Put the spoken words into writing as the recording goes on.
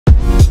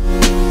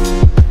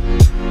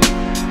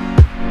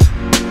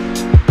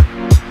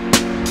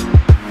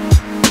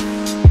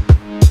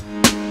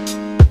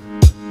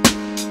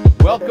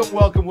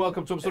Welcome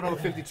to episode number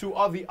 52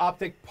 of the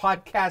OpTic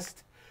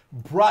podcast,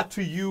 brought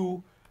to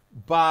you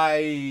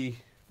by...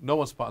 No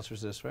one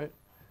sponsors this, right?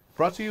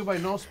 Brought to you by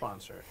no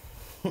sponsor,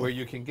 where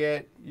you can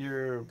get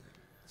your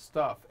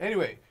stuff.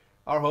 Anyway,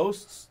 our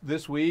hosts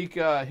this week,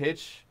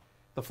 Hitch,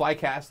 the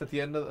Flycast at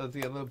the end of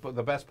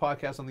the best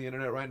podcast on the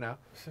internet right now,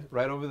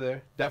 right over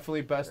there.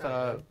 Definitely best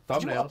thumbnails.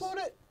 Did you upload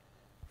it?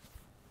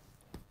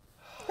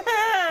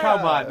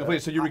 Come on,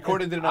 wait. So you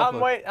recorded and didn't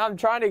upload? I'm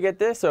trying to get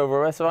this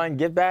over with so I can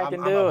get back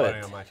and do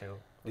it. On my channel.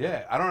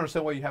 Yeah, I don't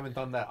understand why you haven't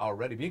done that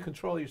already. Be in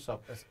control of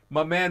yourself.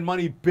 My man,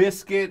 Money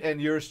Biscuit, and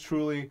yours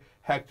truly,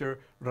 Hector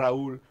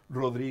Raul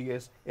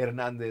Rodriguez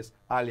Hernandez,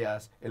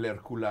 alias El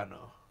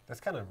Herculano. That's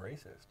kind of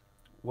racist.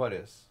 What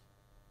is?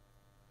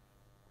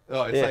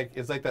 Oh,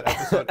 it's like that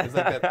episode. It's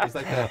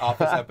like that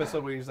Office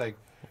episode where he's like,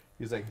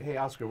 hey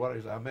Oscar, what are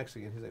you? I'm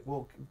Mexican. He's like,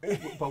 well,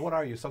 but what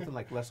are you? Something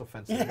like less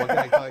offensive. What can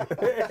I call you?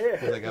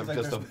 He's like, I'm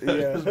just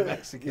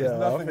Mexican. There's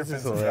nothing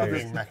offensive about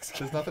being Mexican.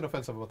 There's nothing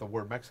offensive about the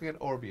word Mexican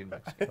or being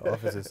Mexican.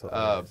 Office is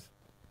hilarious.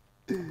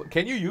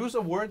 Can you use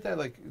a word that,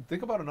 like,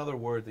 think about another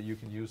word that you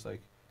can use,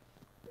 like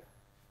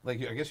I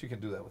guess you can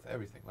do that with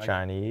everything. Like,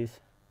 Chinese.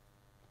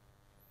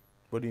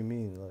 What do you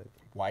mean, like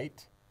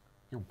white?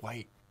 You're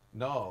white.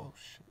 No,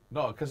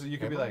 no, because you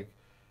could be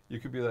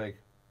like,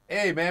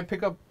 hey man,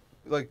 pick up,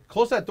 like,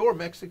 close that door,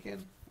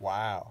 Mexican.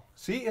 Wow.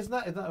 See, it's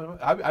not.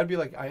 I'd be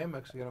like, I am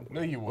Mexican.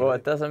 No, you wouldn't. Well,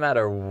 it doesn't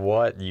matter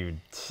what you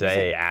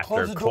say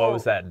after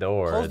close that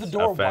door. Close the it's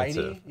door,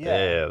 offensive. whitey.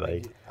 Yeah,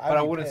 like. But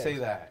I wouldn't say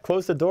that.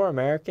 Close the door,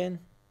 American.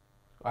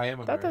 I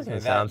am American. That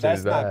doesn't sound too bad.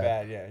 That's not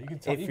bad. Yeah, you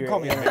can call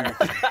me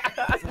American.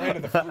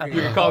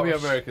 You can call me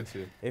American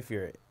too. if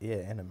you're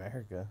in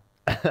America.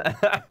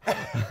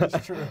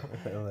 It's true.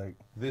 Like,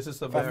 This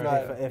is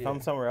America. if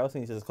I'm somewhere else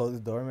and he says close the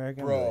door,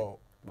 American, Bro.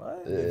 like,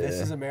 what? This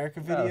is America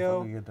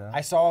video.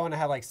 I saw when it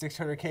had like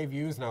 600K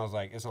views, and I was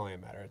like, it's only a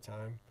matter of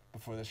time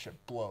before this shit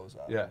blows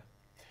up. Yeah.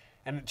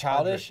 And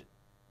Childish,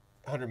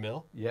 100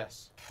 mil?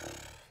 Yes.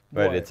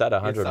 But it's at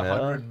 100 It's million.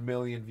 100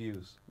 million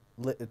views.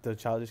 The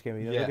Childish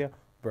Gambino video,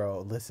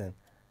 bro. Listen,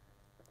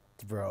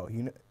 bro.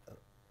 You know,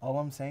 all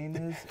I'm saying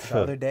is the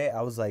other day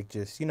I was like,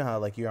 just how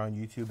like you're on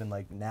YouTube and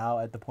like now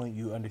at the point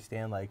you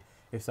understand like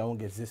if someone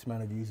gets this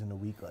amount of views in a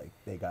week, like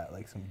they got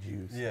like some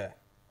juice. Yeah.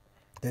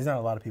 There's not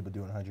a lot of people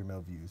doing 100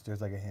 mil views. There's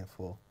like a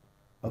handful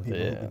of people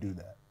who can do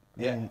that.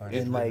 Yeah.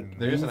 And like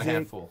there isn't a music-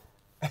 handful.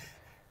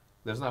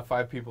 There's not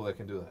 5 people that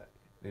can do that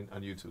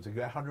on YouTube. To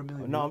get 100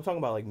 million. No, views? I'm talking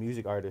about like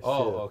music artists.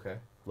 Oh, too. okay.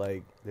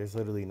 Like there's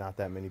literally not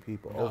that many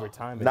people. No. Over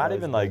time. it Not does,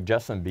 even but- like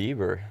Justin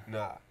Bieber.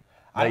 Nah.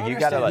 Like you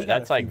gotta like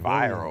that's like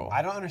viral.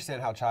 I don't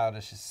understand how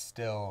Childish is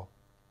still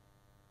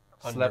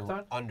Slept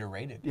on?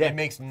 underrated. Yeah. It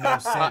makes no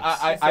sense.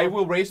 I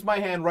will raise my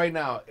hand right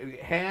now.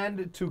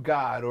 Hand to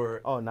God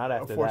or not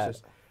after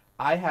forces. that.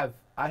 I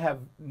have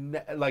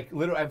like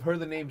literally I've heard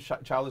the name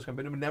Childish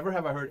Gambino. Never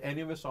have I heard any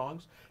of his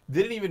songs.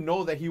 Didn't even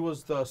know that he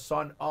was the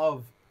son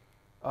of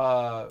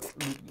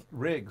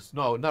Riggs.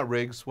 No, not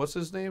Riggs. What's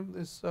his name?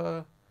 This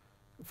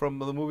from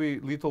the movie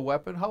Lethal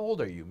Weapon. How old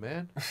are you,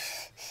 man?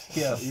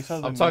 Yeah, you saw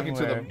the I'm talking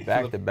meme to where- them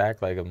Back to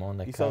back like I'm on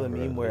the You saw the cover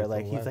meme of where Lethal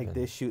like he's like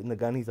Weapon. this shooting the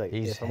gun. He's like,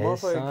 He's if a his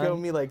motherfucker son? kill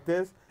me like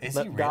this, Is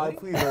let he God really?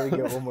 please let me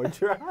get one more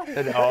try.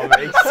 It all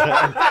makes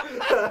sense.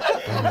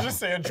 You just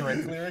say a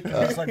Drake lyric, and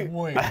it's like,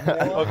 wait, what?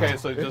 Okay,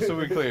 so just so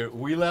we're clear,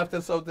 we left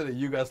at something and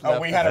you guys left.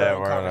 Oh, we had at our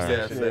own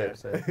we're- conversation.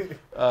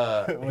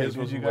 same. Wait, His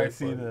did was you way guys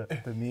see funny.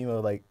 the meme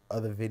of like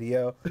other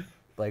video,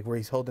 like where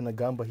he's holding a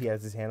gun but he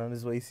has his hand on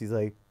his waist? He's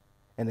like,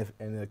 and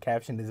the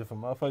caption is, if a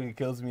motherfucker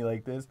kills me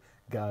like this,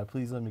 God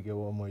please let me get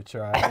one more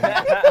try.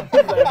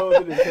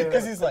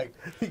 Because he's like,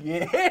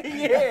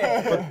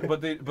 yeah.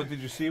 But did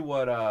you see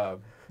what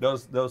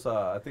those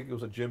I think it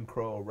was a Jim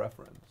Crow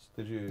reference.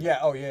 Did you? yeah,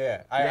 oh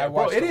yeah. I Bro,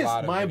 watched it a is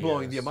lot of mind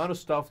blowing videos. the amount of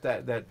stuff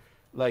that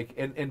like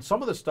and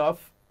some of the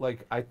stuff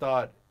like I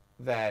thought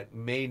that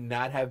may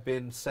not have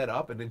been set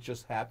up and it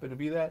just happened to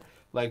be that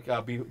like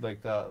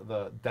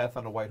the death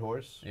on a white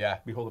horse. Yeah.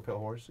 Behold the pale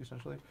horse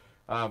essentially.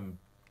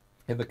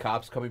 And the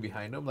cops coming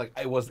behind him, like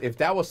if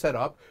that was set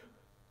up.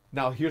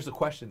 Now here's the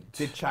question: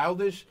 did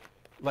Childish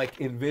like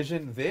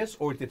envision this,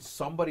 or did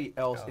somebody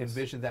else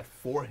envision that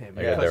for him?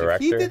 Like a Because if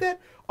he director? did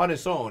that on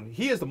his own,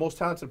 he is the most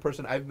talented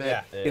person I've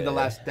met in the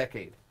last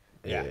decade.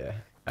 Yeah.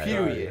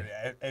 Period.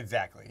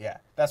 Exactly. Yeah.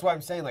 That's why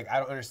I'm saying like I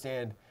don't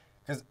understand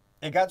because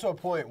it got to a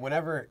point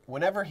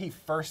whenever he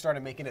first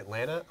started making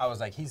Atlanta, I was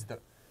like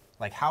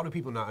like how do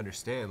people not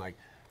understand? Like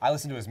I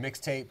listened to his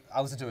mixtape,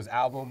 I listened to his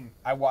album,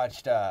 I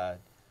watched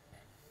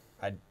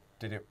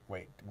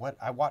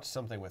I watched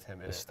something with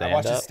him in it. I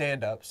watched his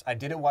stand-ups. I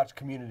didn't watch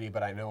Community,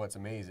 but I know it's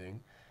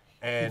amazing.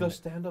 And He does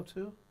stand up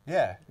too?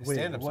 yeah, his Wait,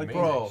 stand-up's what,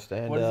 amazing. bro?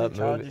 Stand What is up it, movie.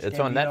 Childish It's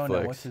on Gambino and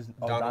Netflix. what's his,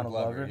 Donald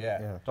Glover,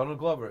 yeah. Donald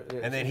Glover.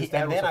 And then his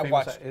dad was I a famous,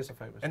 watched is a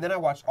famous. and then I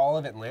watched all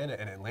of Atlanta,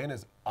 and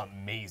Atlanta's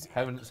amazing.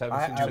 Haven't seen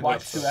I a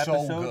watched single 2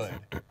 episode. so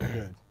episodes.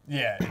 Good.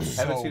 Yeah, it's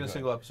Haven't so seen a good.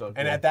 single episode.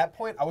 And at that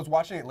point, I was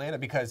watching Atlanta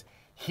because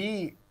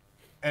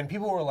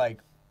people were like,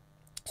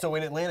 so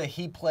in Atlanta,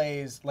 he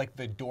plays like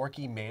the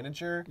dorky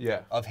manager Yeah.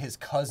 of his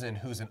cousin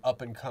who's an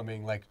up and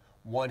coming like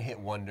one-hit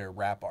wonder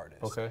rap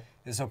artist. Okay.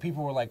 And so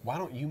people were like, why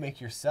don't you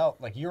make yourself,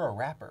 like you're a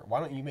rapper, why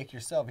don't you make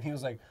yourself? And he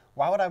was like,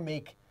 why would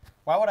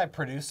I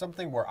produce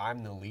something where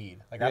I'm the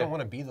lead? Like I don't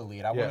want to be the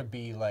lead. I want to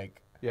be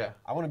like,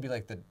 I want to be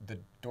like the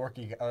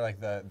dorky or like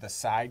the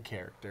side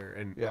character.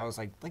 And I was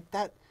like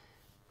that,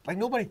 like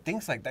nobody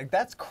thinks like that.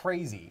 That's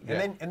crazy.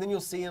 And then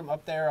you'll see him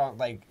up there on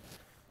like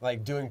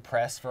doing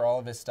press for all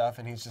of his stuff,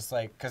 and he's just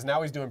like, because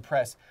now he's doing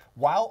press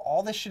while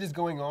all this shit is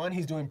going on.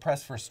 He's doing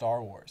press for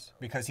Star Wars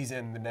because he's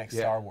in the next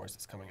Star Wars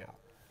that's coming out.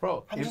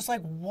 Bro, I'm just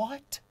like,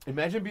 what?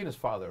 Imagine being his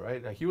father,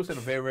 right? Like he was in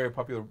a very, very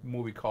popular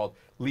movie called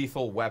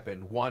Lethal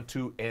Weapon 1,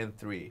 2, and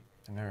 3.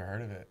 I've never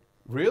heard of it.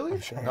 Really?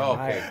 Sure.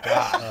 Okay,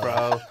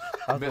 God,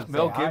 bro.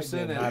 Mel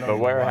Gibson But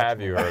where have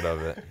you heard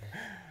of it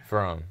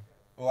from?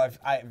 Well,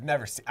 I've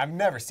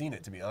never seen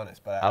it, to be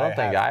honest. But I don't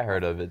think I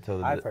heard of it till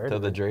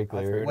the Drake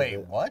lyric. Wait,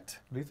 what?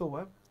 Lethal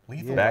Weapon?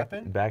 Lethal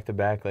Weapon? Back to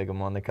back, like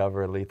I'm on the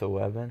cover of Lethal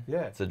Weapon.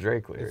 Yeah. It's a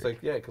Drake lyric. It's like,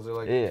 because they're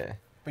like,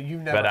 But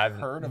you've never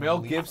heard of Mel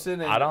Lethal?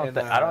 Gibson. And,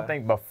 I don't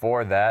think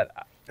before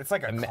that. It's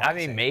like a I mean,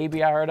 classic.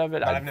 maybe I heard of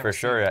it. I've never for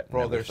sure. seen it.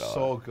 Bro, never they're saw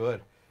so it.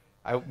 good.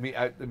 Me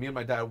and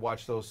my dad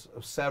watched those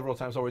several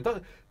times over.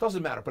 It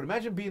doesn't matter. But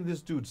imagine being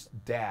this dude's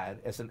dad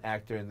as an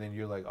actor, and then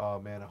you're like, oh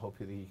man, I hope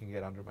he can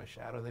get under my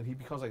shadow. And then he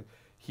becomes like,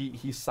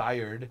 he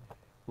sired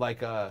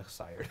like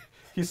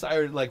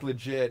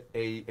legit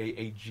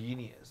a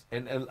genius.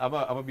 And I'm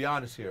gonna be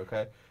honest here,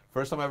 okay?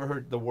 First time I ever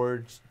heard the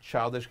words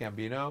Childish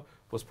Gambino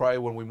was probably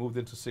when we moved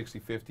into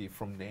 60/50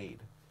 from Nade.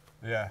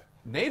 Yeah.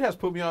 Nate has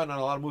put me on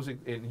a lot of music,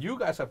 and you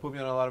guys have put me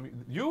on a lot of.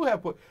 You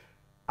have put.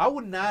 I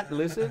would not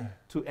listen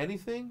to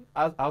anything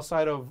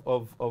outside of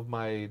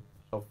Wu-Tang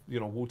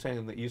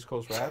and the East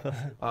Coast rap,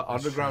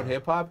 underground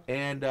hip hop,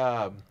 and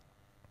and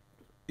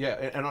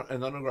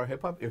underground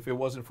hip hop. If it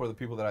wasn't for the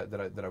people that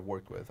I've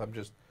worked with,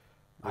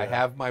 I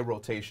have my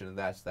rotation, and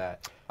that's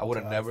that. I would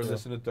have never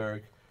listened to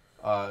Dirk.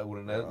 I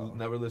would have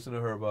never listened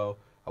to Herbo.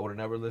 I would have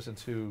never listened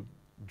to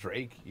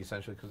Drake,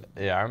 essentially.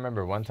 Yeah, I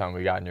remember one time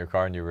we got in your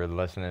car and you were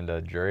listening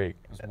to Drake.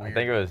 I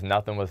think it was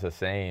Nothing Was the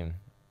Same.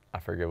 I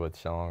forget what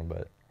song,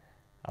 but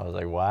I was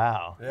like,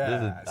 wow.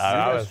 Yeah,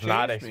 I was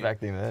not changed me.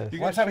 expecting this.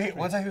 One time he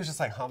was just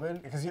like humming,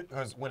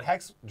 because when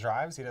Hex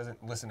drives, he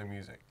doesn't listen to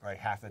music like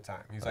half the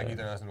time. He's like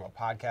either listening to a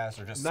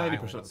podcast or just 90%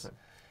 silence. of the time.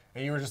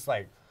 And you were just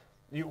like,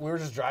 we were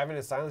just driving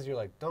in silence. You're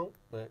like, don't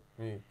let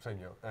me send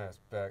your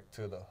ass back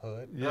to the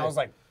hood. And I was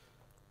like,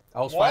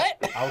 I was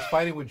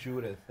fighting with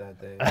Judith that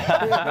day.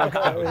 I'm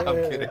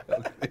kidding.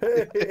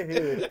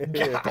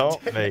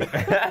 Don't make.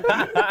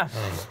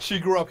 She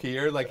grew up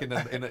here, like in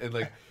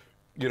like,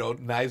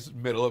 nice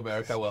middle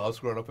America. Well, I was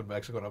growing up in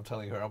Mexico, and I'm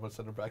telling her I'm gonna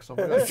send her back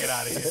somewhere. Like, get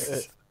out of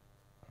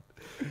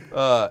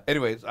here.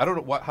 Anyways, I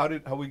don't know how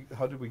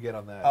did we get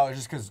on that? oh, it's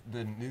just because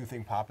the new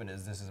thing popping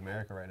is This Is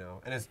America right now,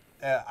 and it's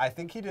I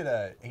think he did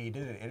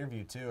an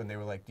interview too, and they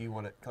were like, do you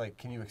want to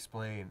can you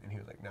explain? And he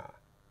was like, nah,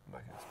 I'm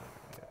not gonna explain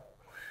it yet.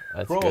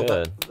 That's Bro,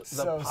 good. the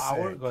So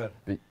power. sick. Go ahead.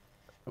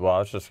 Well, I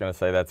was just gonna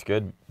say that's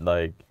good,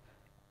 like,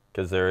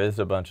 because there is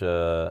a bunch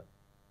of,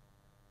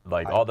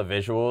 like, all the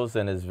visuals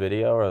in his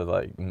video are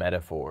like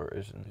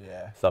metaphors and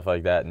stuff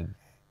like that, and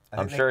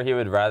I'm sure he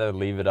would rather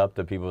leave it up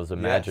to people's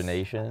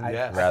imagination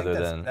rather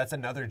than. That's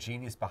another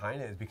genius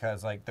behind it, is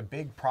because like the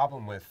big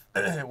problem with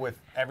with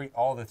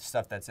all the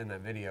stuff that's in that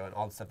video and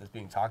all the stuff that's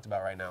being talked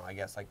about right now, I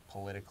guess like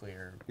politically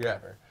or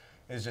whatever,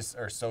 is just,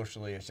 or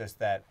socially, it's just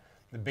that.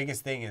 The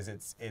biggest thing is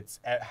it's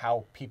at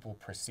how people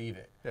perceive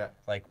it. Yeah.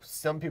 Like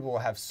some people will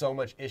have so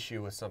much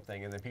issue with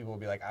something, and then people will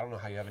be like, I don't know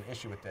how you have an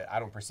issue with it. I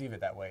don't perceive it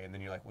that way. And then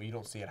you're like, well, you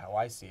don't see it how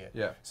I see it.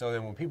 Yeah. So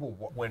then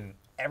when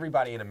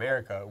everybody in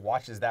America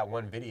watches that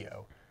one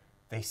video,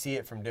 they see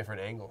it from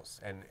different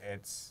angles, and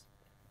it's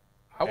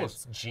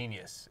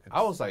genius.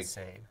 I was like,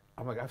 insane.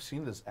 I'm like, I've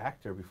seen this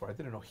actor before. I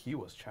didn't know he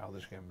was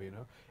Childish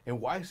Gambino.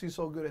 And why is he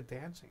so good at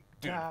dancing?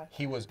 Dude,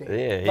 he was.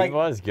 Yeah, he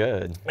was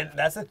good. And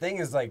that's the thing,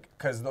 is like,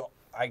 because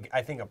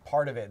I think a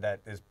part of it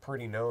that is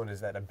pretty known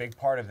is that a big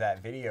part of that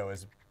video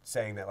is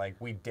saying that like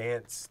we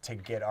dance to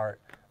get our,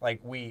 like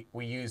we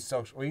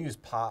use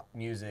pop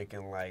music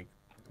and like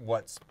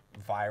what's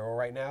viral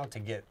right now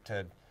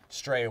to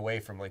stray away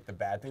from like the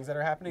bad things that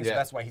are happening. So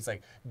that's why he's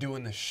like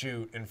doing the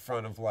shoot in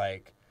front of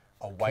like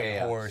a white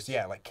horse.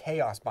 Yeah, like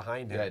chaos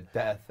behind him. Yeah,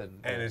 death and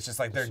it's just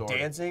like they're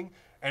dancing.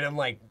 And I'm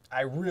like,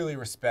 I really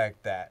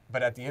respect that.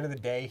 But at the end of the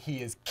day,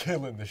 he is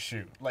killing the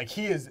shoot. Like,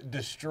 he is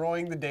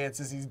destroying the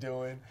dances he's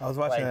doing. I was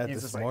watching that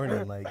this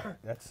morning. Like,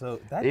 that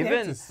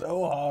dance is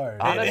so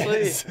hard.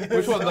 Honestly,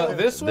 which one?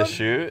 This one? The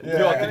shoot?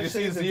 Yeah. Did you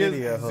see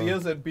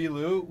Zia's and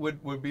B-Lou?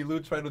 Would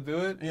B-Lou trying to do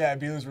it? Yeah,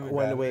 B-Lou's really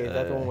bad. Wait,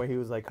 that's the one where he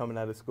was like coming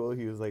out of school.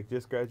 He was like,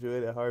 just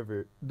graduated at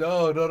Harvard.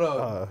 No.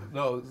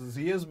 No,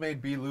 Zia's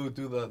made B-Lou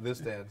do this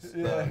dance.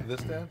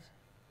 This dance?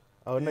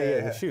 Oh, no,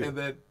 the shoot. And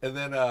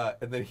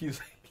then he's...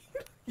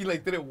 He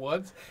like did it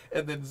once,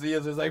 and then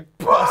Zia's is like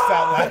bust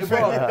out laughing.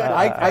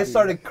 I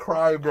started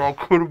crying, bro. I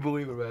couldn't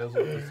believe it, man. It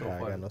was so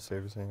funny. I got no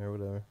servicing or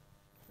whatever.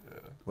 Yeah.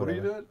 What are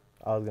you doing?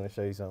 I was gonna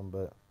show you something,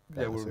 but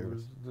we're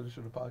doing the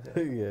podcast.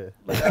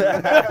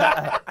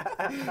 Yeah.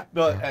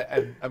 No,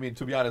 I mean,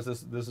 to be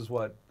honest, this is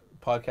what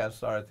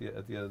podcasts are at the end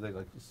of the day,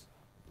 like just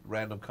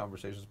random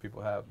conversations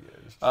people have.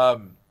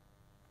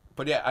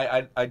 But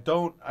yeah,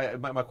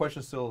 my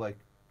question still like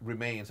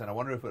remains, and I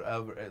wonder if it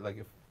ever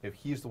like if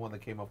he's the one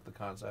that came up with the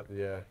concept,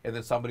 and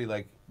then somebody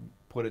like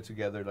put it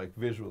together like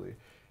visually.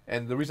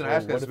 And the reason I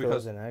ask that is because it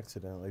was an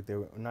accident. Like they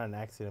were not an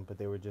accident, but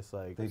they were just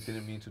like they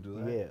didn't mean to do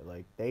that. Yeah,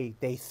 like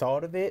they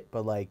thought of it,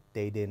 but like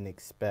they didn't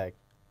expect.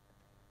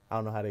 I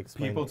don't know how to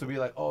explain people it. to be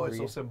like, oh, it's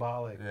so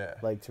symbolic. Yeah.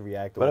 Like to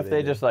react. What if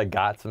they just like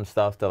got some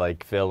stuff to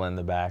like fill in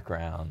the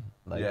background?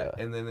 Like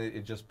and then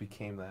it just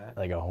became that.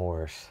 Like a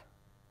horse.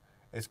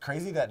 It's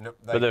crazy that,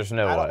 but there's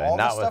no way. All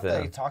not the stuff with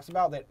that he talks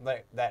about,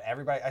 that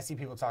everybody, I see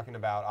people talking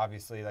about,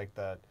 obviously, like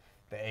the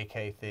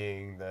AK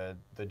thing,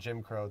 the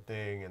Jim Crow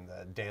thing, and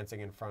the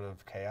dancing in front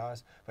of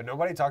chaos. But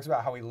nobody talks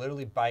about how he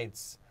literally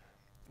bites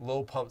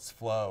Lil Pump's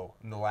flow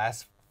in the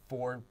last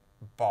 4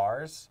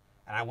 bars,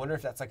 and I wonder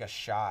if that's like a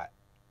shot,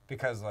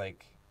 because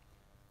like,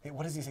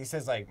 what does he say? He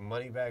says like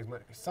money bags,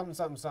 something.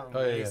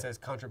 Oh, yeah, he says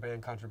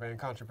contraband.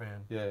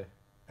 Yeah.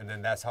 And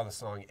then that's how the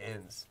song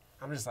ends.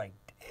 I'm just like,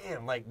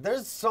 damn, like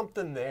there's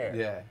something there.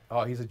 Yeah.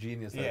 Oh, he's a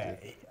genius. Yeah.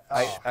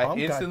 I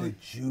instantly got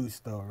the juice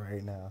though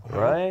right now.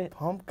 Right?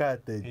 Pump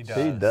got the He juice.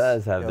 He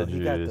does have the juice.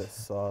 He got the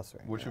sauce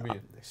right What now. you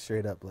mean?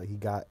 Straight up, like he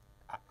got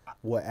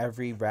what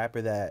every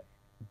rapper that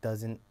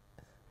doesn't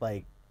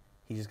like.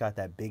 He just got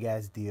that big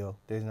ass deal.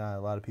 There's not a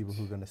lot of people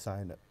who are gonna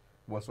sign up.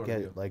 What sort Get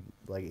of deal?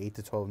 like 8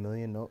 to 12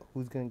 million. No,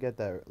 who's gonna get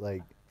that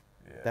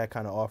that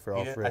kind of offer?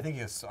 He off did, rip? I think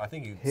he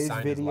his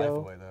signed his life video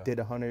away though. did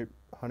 100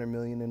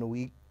 million in a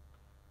week.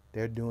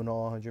 They're doing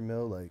all 100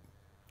 mil. Like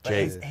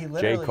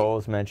J.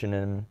 Cole's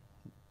mentioning.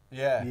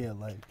 Yeah. Yeah,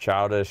 like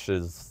Childish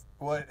is.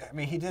 What I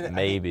mean, he did it.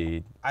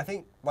 Maybe. I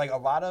think like a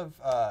lot of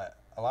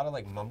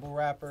like mumble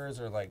rappers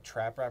or like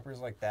trap rappers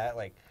like that,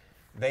 like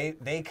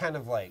they kind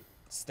of like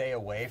stay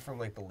away from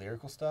like the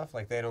lyrical stuff.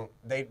 Like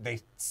they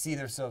see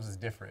themselves as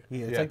different.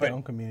 yeah, it's like their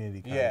own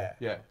community. Kinda.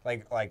 Yeah.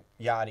 Yeah. Like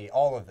Yachty,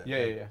 all of them.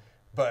 Yeah.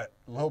 But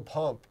Lil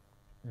Pump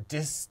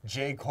dissed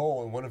J.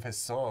 Cole in one of his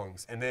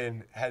songs, and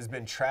then has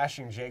been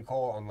trashing J.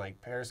 Cole on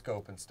like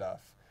Periscope and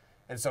stuff.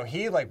 And so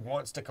he like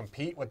wants to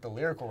compete with the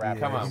lyrical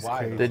rappers. Come on,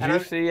 why? Did you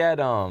see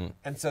at And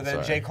so then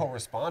Sorry. J. Cole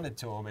responded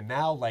to him, and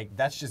now like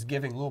that's just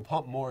giving Lil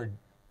Pump more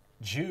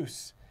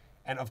juice.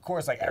 And of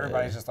course, like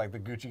everybody's just like the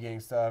Gucci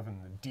Gang stuff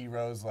and the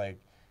D-Rose, like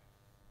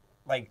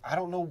I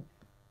don't know.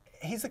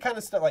 He's the kind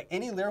of stuff like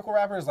any lyrical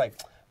rapper is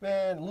like,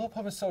 man, Lil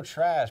Pump is so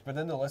trash, but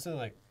then they'll listen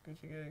like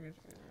Gucci Gang, Gucci Gang.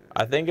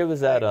 I think it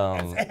was at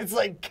It's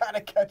like kind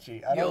of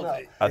catchy. I don't know.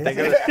 I think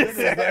it was.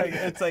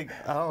 it's like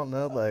I don't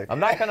know. Like I'm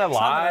not gonna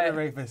lie.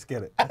 Rapist,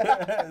 get it.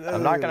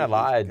 I'm not gonna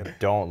lie. I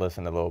don't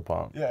listen to Lil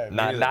Pump. Yeah,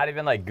 not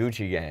even like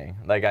Gucci Gang.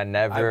 Like I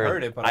never. I've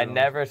heard it, but I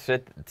never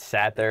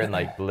sat there and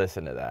like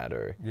listened to that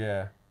or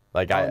Yeah.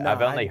 like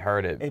I've only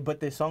heard it.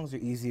 But their songs are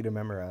easy to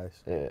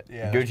memorize.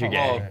 Yeah, Gucci that's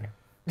Gang.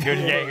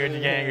 Gucci Gang.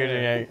 Gucci Gang.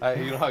 Gucci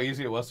Gang. You know how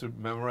easy it was to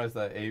memorize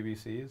the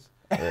ABCs?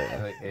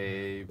 Like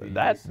A, B,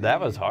 That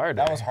was hard.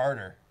 That was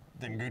harder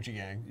than Gucci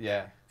Gang.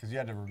 Yeah. Because you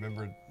had to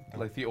remember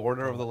Like the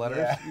order of the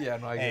letters? Yeah,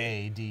 no, I get it.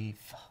 A, D,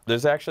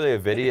 There's actually a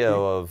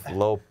video of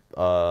Lil.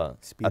 I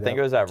think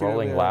it was at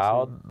Rolling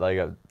Loud, like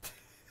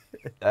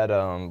at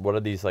one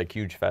of these like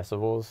huge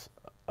festivals.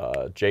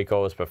 J.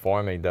 Cole was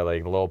performing the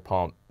like Lil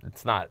Pump.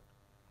 It's not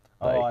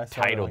like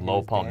titled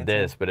Lil Pump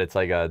diss, but it's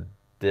like a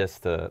diss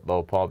to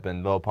Lil Pump,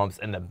 and Lil Pump's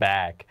in the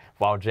back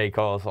while J.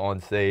 Cole's on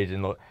stage,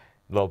 and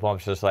Lil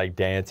Pump's just like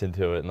dancing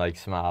to it and like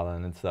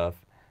smiling and stuff,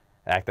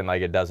 acting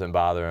like it doesn't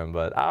bother him.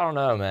 But I don't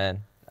know,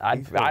 man. I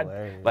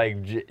like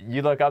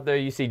you look up there,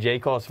 you see J.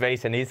 Cole's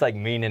face, and he's like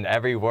meaning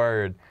every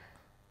word.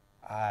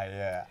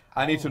 Yeah.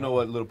 I need to know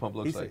what Lil Pump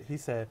looks like. He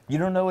said, You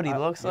don't know what he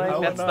looks like?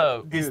 know, That's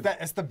no, the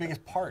It's the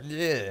biggest part.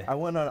 yeah. I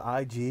went on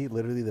IG,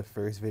 literally the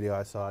first video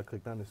I saw, I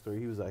clicked on the story.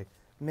 He was like,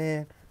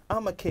 man,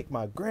 I'm going to kick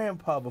my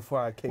grandpa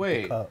before I kick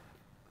the cup.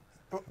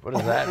 What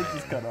is that? It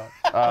just cut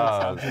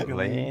off.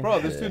 Lean? Bro,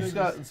 this dude's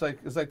got it's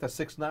like the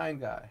 6'9"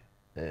 guy.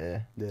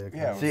 Yeah.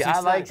 Yeah. See, I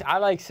like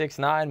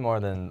 6ix9ine more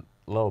than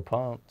Lil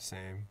Pump.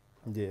 Same.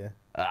 Yeah.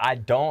 I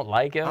don't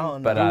like him, I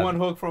don't but know. Do one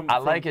hook from. I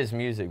like his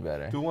music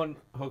better. Do one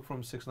hook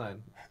from 6ix9ine,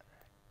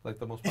 like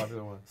the most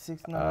popular one.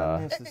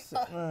 6ix9ine, this is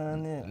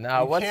 6ix9ine.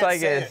 No, what's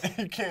like it? it?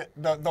 You can't.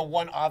 The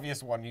one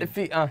obvious one. You, If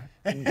he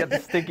get the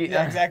sticky.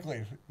 yeah,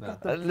 exactly. No.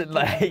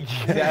 Like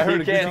Yeah, I heard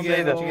you it. can't Gucci say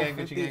gang, the. Gucci gang,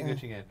 Gucci gang,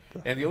 Gucci gang.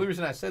 And the only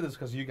reason I said this is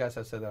because you guys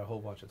have said that a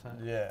whole bunch of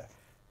times. Yeah.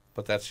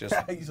 But that's just.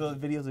 You saw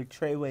the videos like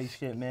Treyway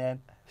shit,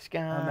 man. I'm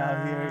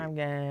out here.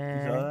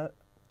 You saw that?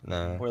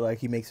 No. Where like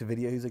he makes a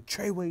video, he's like,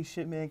 Treyway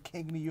shit, man,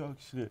 King of New York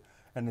shit.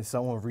 And then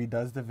someone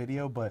redoes the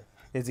video, but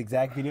his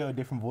exact video, a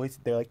different voice.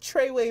 They're like,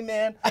 Treyway,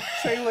 man,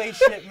 Treyway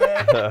shit,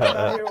 man. I'm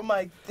out here with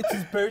my, it's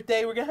his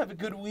birthday, we're gonna have a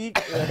good week.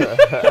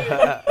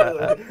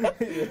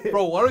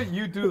 Bro, why don't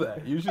you do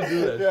that? You should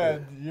do that. Yeah,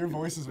 shit. your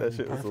voice is That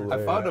shit was perfect.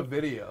 hilarious. I found a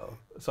video.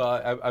 So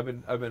I've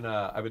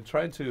been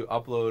trying to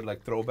upload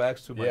like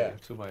throwbacks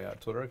to my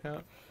Twitter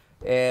account,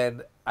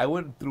 and I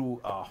went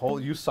through a whole.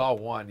 You saw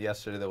one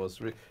yesterday that was.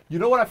 You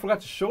know what I forgot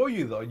to show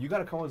you though? You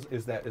gotta come.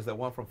 Is that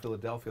one from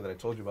Philadelphia that I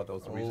told you about? That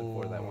was the reason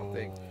for that one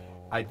thing.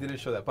 I didn't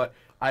show that, but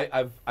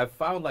I've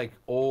found like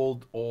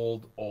old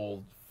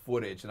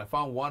footage, and I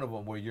found one of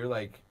them where you're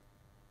like,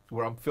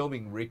 where I'm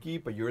filming Ricky,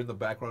 but you're in the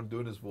background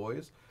doing his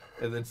voice,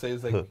 and then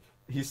says like.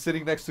 He's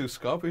sitting next to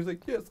Scuf. He's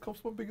like, "Yes,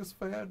 Scuf's my biggest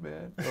fan,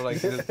 man." Or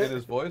like in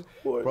his voice,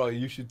 bro.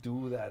 You should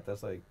do that.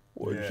 That's like,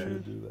 you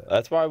should do that.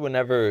 That's why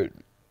whenever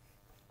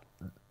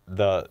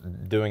the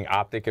doing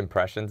OpTic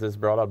impressions is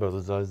brought up, I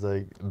was always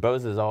like,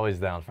 MBoZe is always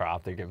down for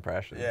OpTic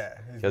impressions. Yeah,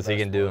 because he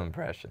can do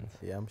impressions.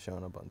 Yeah, I'm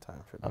showing up on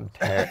time for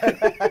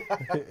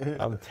that.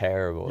 I'm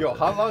terrible. Yo,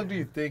 how long do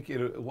you think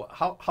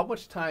how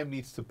much time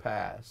needs to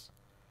pass,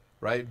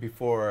 right,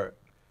 before?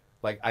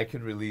 Like I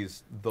can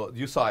release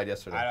you saw it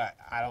yesterday.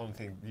 I don't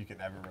think you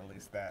can ever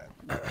release that.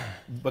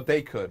 But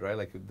they could, right?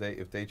 Like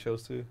if they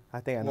chose to.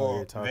 I think I know what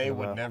you're talking about. They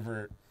would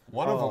never.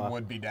 One of them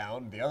would be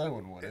down. The other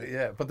one wouldn't.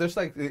 Yeah, but there's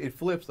like it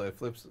flips though. It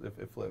flips.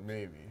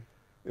 Maybe.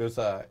 It was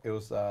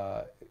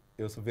a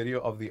video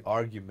of the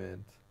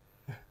argument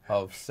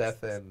of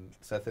Seth and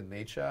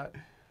Nadeshot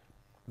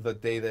the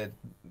day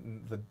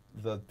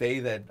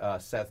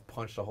that Seth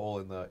punched a hole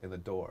in the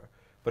door.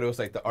 But it was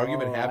like the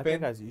argument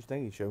happened. I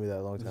think you showed me that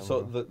a long time ago.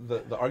 So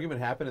the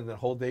argument happened, and the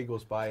whole day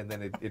goes by, and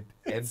then it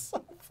ends.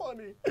 So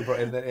funny. Bro,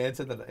 and then it ends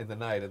in the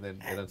night, and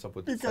then it ends up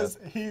with because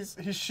Seth. he's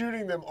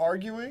shooting them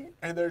arguing,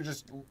 and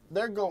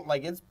they're going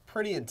like it's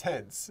pretty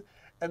intense,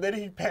 and then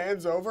he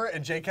pans over,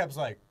 and Jacob's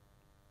like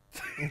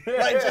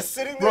just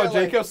sitting there. Bro,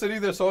 Jacob's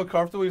sitting there so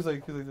uncomfortable. He's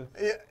like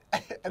yeah.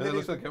 and then he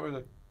looks at the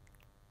camera.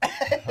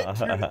 He's like,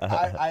 dude,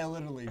 I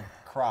literally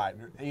cried.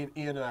 Ian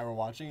and I were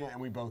watching it, and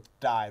we both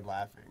died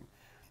laughing.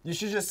 You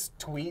should just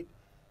tweet,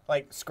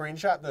 like,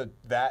 screenshot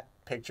that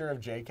picture of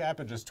JCap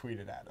and just tweet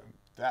it at him.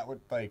 That would,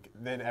 like,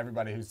 then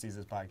everybody who sees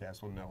this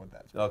podcast will know what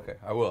that's about. Okay,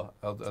 I will.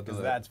 I'll do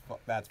that.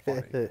 That's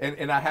funny.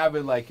 and I have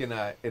it like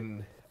I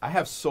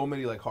have so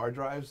many like hard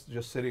drives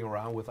just sitting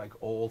around with like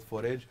old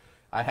footage.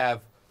 I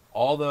have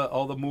all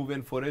the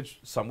move-in footage,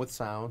 some with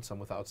sound, some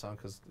without sound,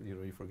 because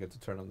you forget to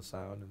turn on the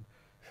sound and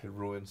it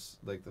ruins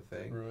like the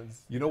thing.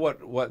 You know what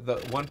the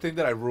one thing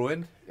that I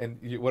ruined, and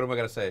what am I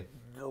gonna say?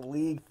 The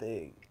league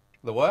thing.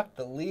 The what?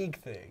 The league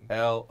thing.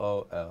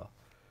 LOL.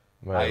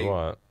 Wait,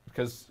 what?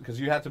 Because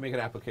you had to make an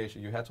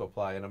application. You had to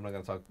apply, and I'm not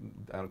going to talk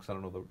because I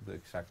don't know the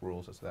exact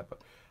rules as to that.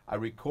 But I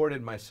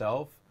recorded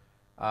myself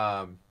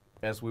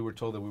as we were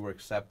told that we were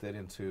accepted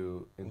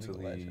into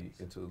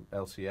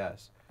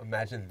LCS.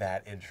 Imagine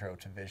that intro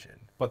to Vision.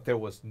 But there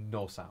was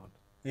no sound.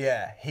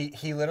 Yeah,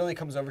 he literally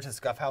comes over to the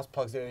Scuf house,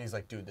 plugs it in, and he's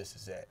like, "Dude, this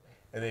is it."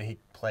 And then he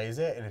plays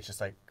it, and it's just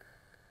like.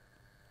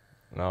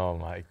 Oh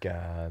my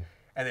god.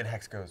 And then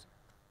Hex goes.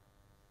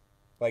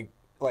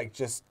 Like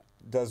just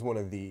does one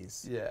of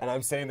these. Yeah. And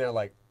I'm sitting there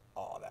like,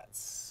 oh, that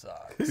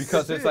sucks.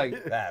 Because it's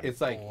like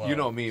blows. you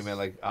know me, man.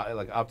 Like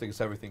OpTic is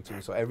everything to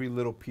me. So every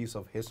little piece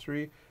of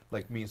history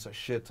like means a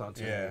shit ton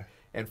to me.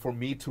 And for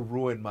me to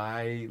ruin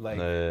my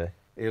it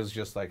was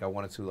just like I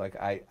wanted to like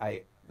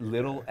I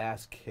little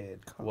ass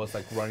kid was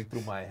like running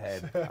through my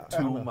head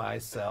to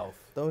myself.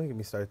 Don't make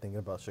me start thinking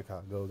about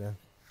Chicago again.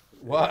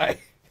 Why?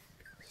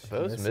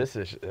 Those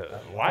misses.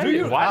 Why do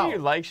you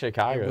like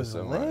Chicago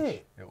so much?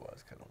 It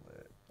was kind of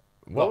lit.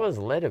 What was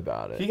lit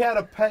about it? He had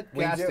a pet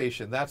gas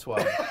station. That's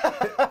why.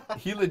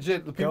 He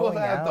legit. The people Going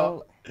had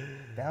out,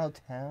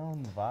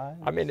 downtown vibe.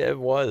 I mean, it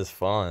was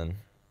fun.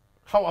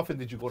 How often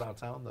did you go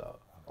downtown though?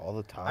 All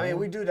the time. I mean,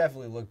 we do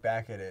definitely look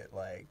back at it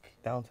like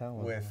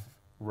downtown with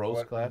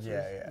rose glasses.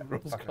 Yeah.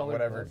 Rose-colored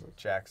whatever glasses.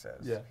 Jack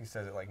says. Yeah. He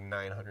says it like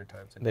 900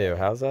 times a day. Dude,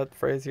 how's that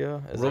phrase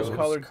go?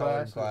 Rose-colored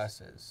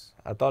glasses.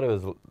 I thought it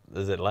was.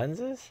 Is it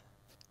lenses?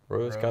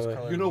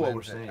 Rose-colored. You know what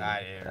we're saying.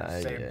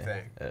 Same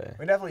thing. Yeah.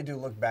 We definitely do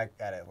look back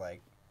at it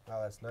like,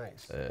 oh, that's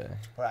nice. Yeah.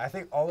 But I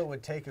think all it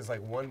would take is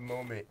like one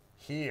moment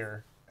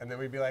here, and then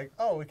we'd be like,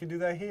 oh, we could do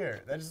that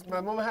here.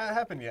 My moment hadn't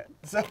happened yet.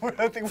 So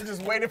I think we're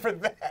just waiting for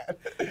that.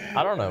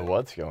 I don't know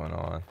what's going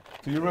on.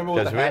 Do you remember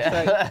what the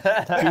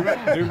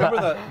hashtag? Do you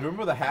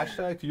remember the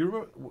hashtag? Do you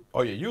remember?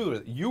 Oh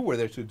yeah, you were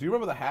there too. Do you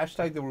remember the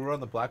hashtag that we were on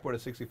the Blackboard at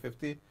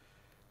 6050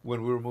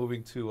 when we were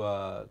moving to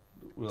to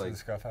the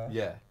Scuf house?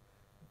 Yeah.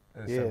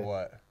 And it said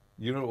what?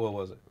 You know what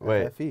was it?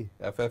 Wait. FFE.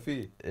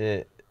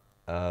 FFE.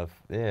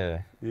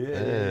 Yeah.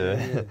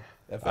 Yeah.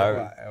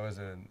 I was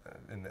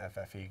in the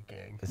FFE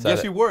gang.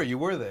 Yes, you were. You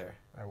were there.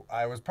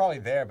 I was probably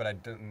there, but I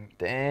didn't.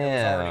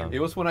 Damn. It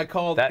was when I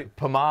called. That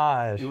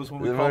Pomage. It was when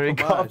we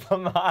called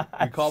Pomage.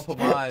 We called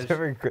Pomage.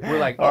 We're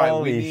like, all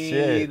right, we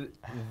need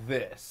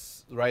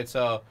this, right?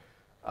 So,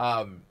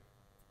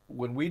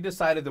 when we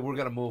decided that we're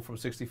gonna move from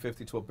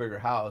 6050 to a bigger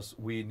house,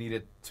 we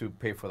needed to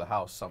pay for the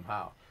house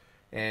somehow.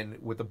 And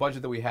with the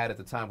budget that we had at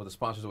the time, with the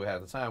sponsors that we had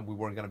at the time, we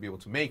weren't going to be able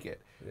to make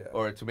it,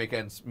 or to make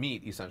ends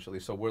meet,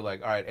 essentially. So we're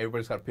like, all right,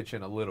 everybody's got to pitch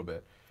in a little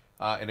bit.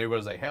 And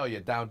everybody's like, hell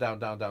yeah, down.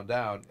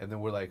 And then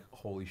we're like,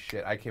 holy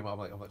shit. I came out,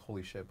 I'm like,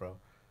 holy shit, bro. Do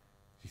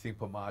you think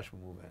Pomage will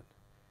move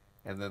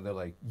in? And then they're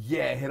like,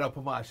 yeah, hit up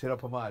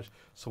Pomage.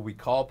 So we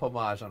call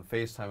Pomage on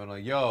FaceTime and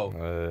like, yo.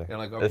 And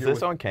like, is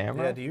this on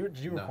camera? Yeah, did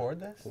you record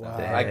this? Wow.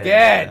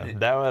 Again!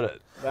 That would.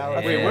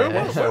 Wait,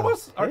 where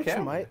was our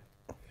camera?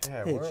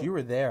 Yeah, Hitch, you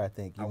were there, I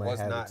think. You I might was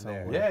have not it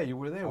there. somewhere. Yeah, you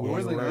were there. We were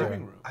in the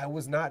living room. I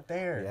was not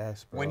there.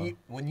 Yes, bro.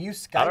 When you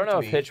Skyped I don't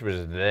know me, if Hitch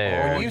was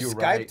there. when you you're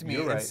Skyped right, me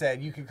you're and right.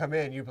 said you could come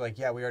in, you'd be like,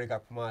 yeah, we already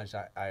got Pomage.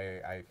 I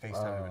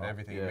FaceTimed him and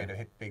everything. yeah. You made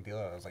a big deal.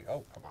 I was like,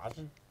 oh, Pomage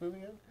is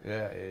moving in?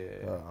 Yeah.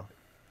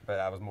 But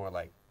I was more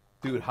like,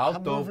 Dude, how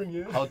I'm dope! moving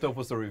in. How dope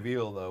was the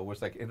reveal though? Where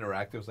it's like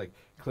interactive. It's like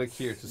click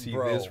here to see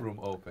Bro. this room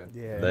open.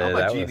 Yeah. Yeah, I'm that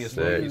a was genius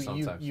sick. lady you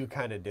sometimes.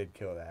 kind of did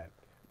kill that.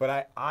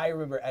 But I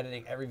remember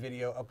editing every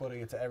video,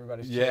 uploading it to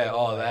everybody's Yeah, channel.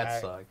 oh, Like, that I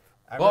sucked.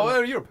 remember-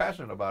 Well, you were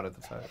passionate about it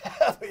at the time.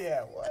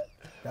 yeah, what?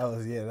 That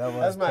was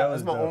That's my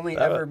dope. only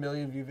ever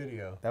million view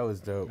video. That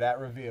was dope. That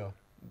reveal.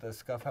 The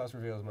Scuf House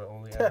reveal is my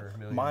only ever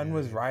million Mine view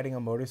was video. riding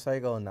a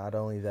motorcycle, and not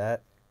only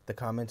that, the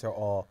comments are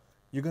all,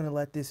 "You're gonna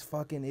let this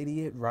fucking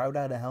idiot ride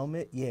without a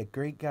helmet? Yeah,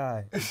 great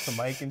guy." It's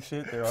the mic and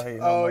shit. They're all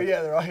hating. Oh, on Mike.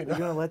 yeah, they're all You're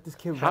gonna let this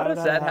kid How ride does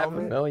without that a have a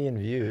helmet? million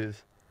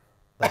views?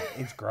 Like,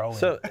 it's growing.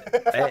 So,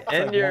 it's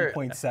and like your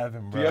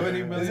 1.7, bro. Do you have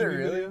any million Is it view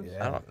really? videos?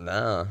 Yeah. I don't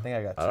know. I think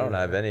I got I don't two.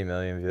 have any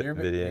million Your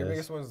videos.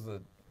 biggest one's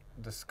the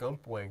Scump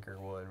Wanker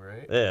one,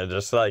 right? Yeah,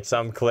 just like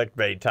some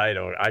clickbait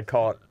title. I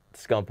caught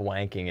Scump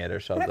wanking it or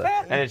something,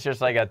 and it's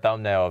just like a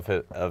thumbnail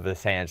of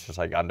his hands just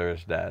like under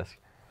his desk.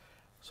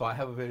 So I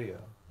have a video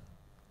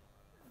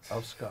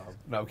of Scum.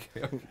 No, I'm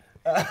kidding.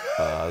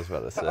 I was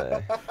about to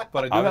say.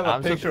 But I do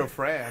have a picture of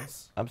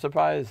France. I'm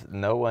surprised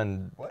no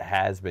one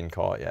has been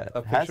caught yet.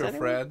 A Has picture of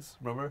anyone? France.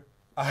 Remember?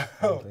 I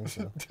don't think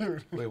so.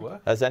 Dude. Wait,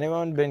 what? Has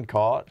anyone been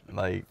caught?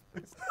 Like,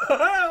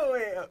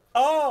 Wait,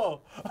 oh!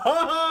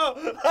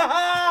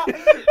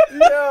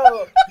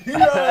 Yo!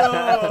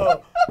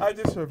 I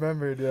just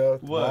remembered, yo.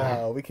 What?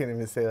 Wow, we can't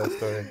even say that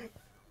story.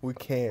 We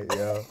can't,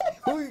 yo.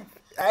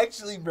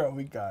 Actually, bro,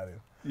 we got him.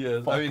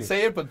 Yes. Fuck I mean, it.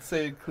 say it, but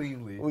say it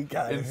cleanly. We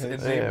got it.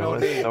 And Yeah, name no what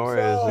names.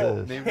 story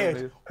is this? Name no Hitch,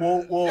 names. we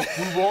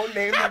won't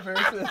name the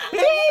person.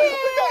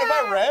 Am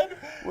I red?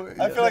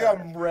 I feel like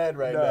I'm red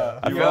right now.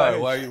 I You feel are.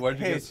 like- Why'd you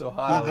get Hitch, so we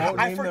hot? won't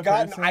I name the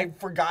forgot. person. I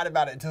forgot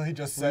about it until he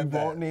just We said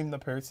won't that. name the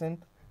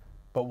person,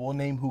 but we'll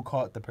name who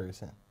caught the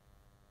person.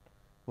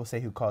 We'll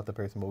say who caught the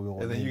person, but we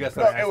won't. And then name you the guys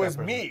No, start it asking was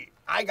that person. me.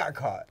 I got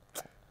caught.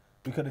 person.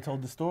 We could have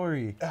told the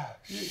story.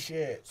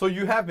 Shit. So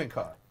you have been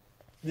caught.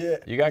 Yeah.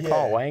 you got yeah,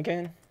 caught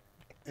wanking?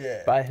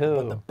 Yeah. By who?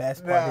 But the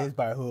best part Nah. is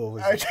by who it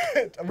was. I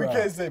can't. We Bro,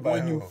 can't say by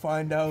when who. you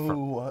find out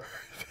who.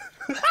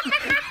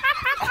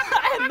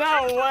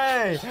 No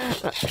way!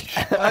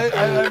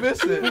 I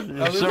missed it.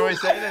 Should we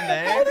say the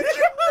How name? did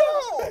you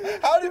know?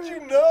 How did you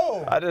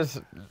know? I just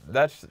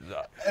I just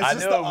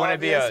knew the it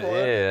wouldn't be a obvious one.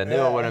 yeah. I knew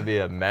Yeah. it wouldn't be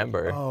a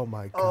member. Oh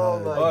my god. Oh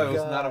my Oh, it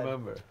was not a God.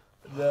 member.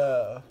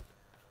 No.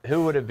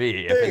 Who would it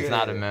be if it's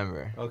not a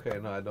member? Okay,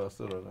 no, I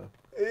still don't know.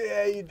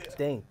 Yeah, you did.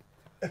 Think.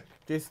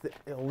 Just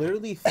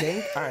literally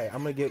think. All right, I'm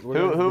gonna get.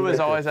 Who was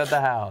always at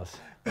the house?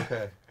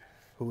 Okay.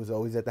 Who was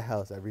always at the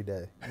house every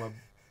day?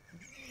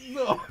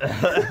 No.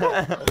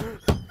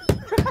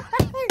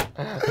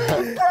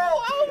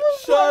 Bro,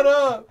 Shut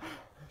up.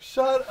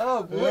 Shut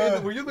up.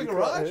 Were you in the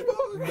garage,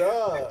 bro?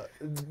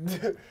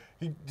 Nah.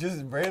 He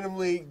just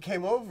randomly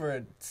came over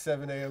at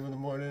 7 a.m. in the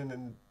morning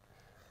and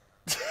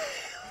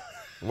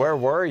Where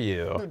were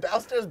you?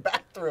 downstairs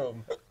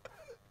bathroom.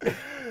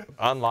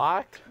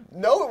 Unlocked?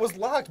 No, it was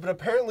locked, but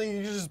apparently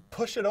you just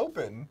push it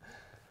open.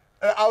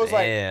 And I was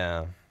like,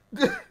 Damn.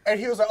 and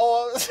he was like,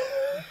 oh.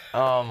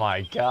 Oh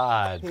my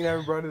God. He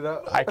never brought it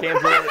up. I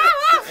can't believe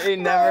he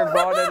never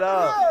brought it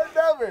up.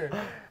 No, never.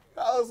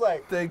 I was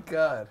like, Thank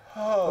God.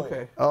 oh.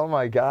 Okay. Oh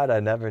my God, I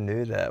never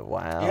knew that.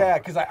 Wow. Yeah,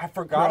 because I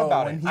forgot Bro,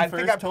 about when it. he I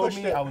first think I told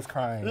pushed me, it. I was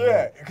crying.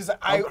 Yeah, because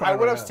I crying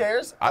went right now.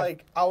 upstairs, I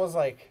was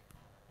like,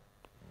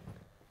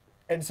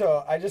 and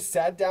so I just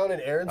sat down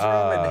in Aaron's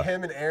room, and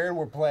him and Aaron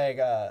were playing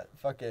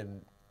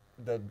fucking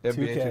the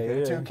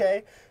NBA 2K,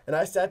 2K, and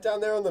I sat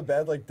down there on the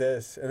bed like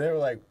this, and they were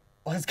like,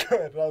 what's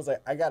good? And I was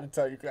like, I gotta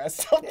tell you guys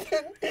something,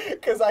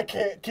 because I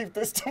can't keep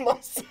this to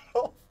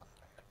myself.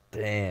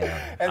 Damn.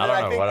 And I then don't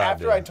I know think what I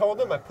after did. I told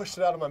them, I pushed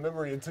it out of my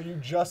memory until you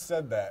just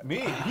said that.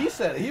 Me,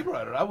 he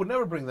brought it. I would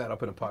never bring that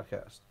up in a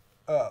podcast.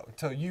 Oh,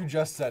 until you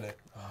just said it.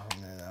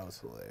 Oh man, that was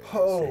hilarious.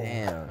 Oh.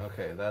 Damn.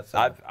 Okay, that's.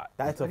 I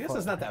That's I a guess fun.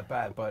 it's not that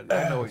bad, but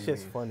I know what It's you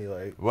just mean. funny,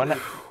 like. when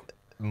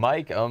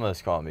Mike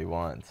almost caught me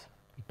once,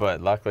 but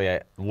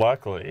luckily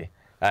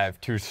I have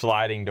two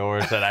sliding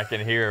doors that I can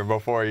hear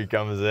before he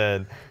comes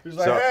in. He's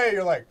like, So- hey,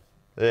 you're like,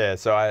 Yeah,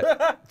 so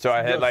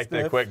I hit like the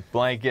stiff. quick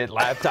blanket,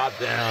 laptop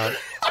down.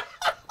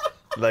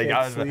 Like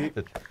I was. Sleep.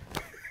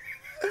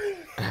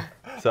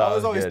 So I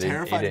was always good. He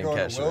terrified to didn't go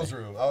catch into me. Will's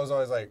room. I was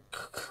always like,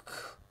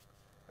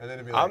 and then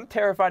it'd be like, I'm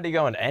terrified to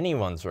go in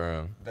anyone's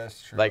room.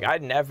 that's true. Like I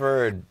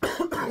never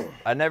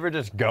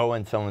just go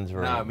in someone's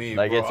room. Nah, me,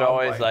 like bro, it's I'm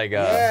always like- like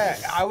yeah,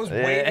 I was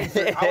waiting. For,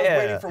 I was Yeah.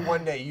 waiting for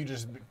one day you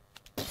just.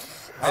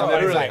 I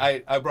literally,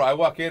 like, I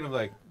walk in, I'm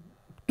like,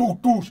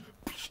 doosh,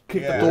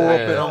 kick Yeah. the door Yeah.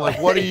 open. I'm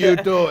like, what are you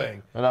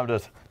doing? and I'm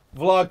just.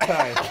 Vlog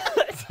time.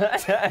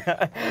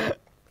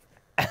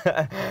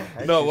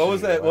 No, what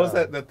was that? What was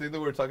that thing that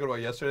we were talking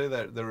about yesterday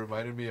that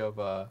reminded me of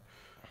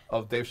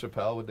Dave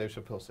Chappelle when Dave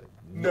Chappelle said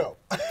no.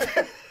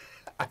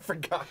 I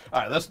forgot.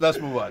 All right, let's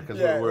move on because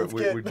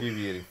we're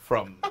deviating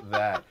from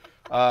that.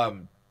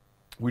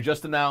 We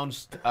just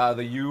announced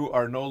that you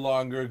are no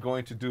longer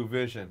going to do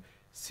Vision.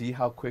 See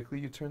how quickly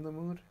you turn the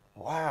mood?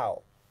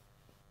 Wow.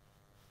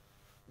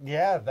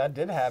 Yeah, that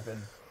did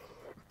happen.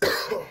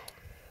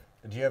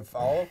 Do you have a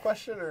follow-up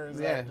question, or is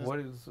that just... what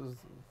is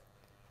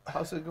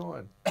how's it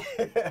going?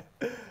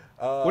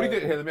 What do you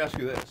think? Hey, let me ask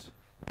you this.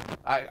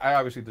 I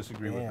obviously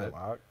disagree with it,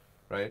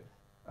 right?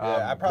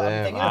 Yeah, I've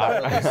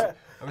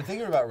been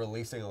thinking about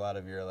releasing a lot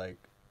of your, like...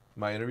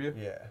 My interview?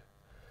 Yeah.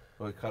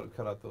 Well, cut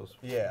out those.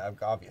 Yeah,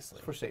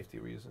 obviously. For safety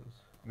reasons.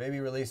 Maybe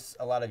release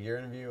a lot of your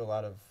interview, a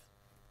lot of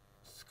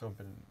Scuf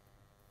and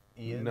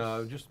Ian's?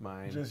 No, just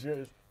mine. Just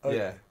yours? Okay.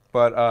 Yeah.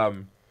 But,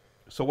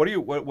 so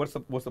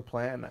what's the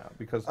plan now?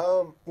 Because,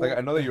 like,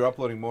 I know that you're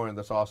uploading more, and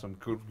that's awesome.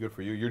 Good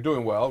for you. You're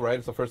doing well, right?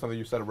 It's the first time that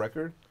you set a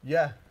record?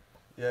 Yeah.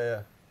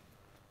 Yeah.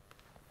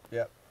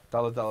 Yep.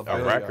 Dollar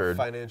a record.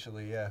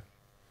 Financially, yeah.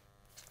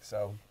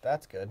 So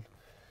that's good.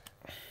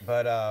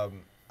 But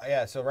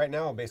yeah, so right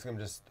now basically I'm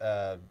just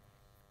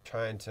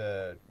trying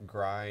to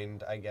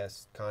grind, I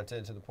guess,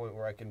 content to the point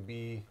where I can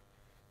be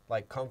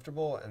like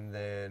comfortable, and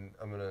then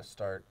I'm gonna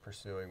start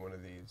pursuing one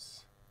of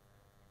these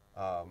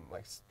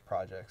like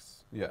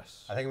projects.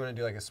 Yes. I think I'm gonna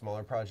do like a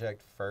smaller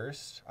project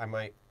first. I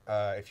might,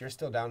 if you're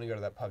still down to go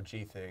to that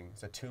PUBG thing,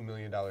 it's a $2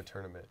 million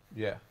tournament.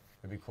 Yeah.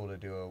 It'd be cool to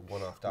do a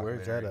one-off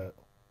documentary. Where's that at?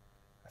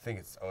 I think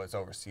it's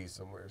overseas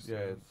somewhere. So. Yeah,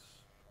 it's,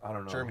 I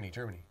don't know. Germany.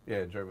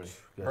 Yeah, Germany.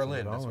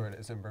 Berlin, that's where it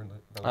is, in Berlin.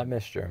 I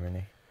miss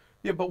Germany.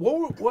 Yeah, but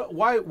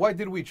why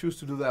did we choose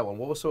to do that one?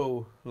 What was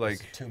so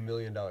like? It's a $2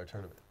 million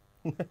tournament.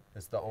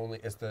 It's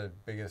the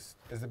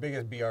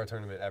biggest BR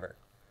tournament ever.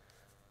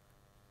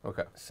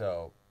 Okay.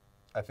 So,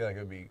 I feel like it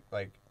would be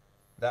like,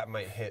 that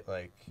might hit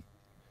like.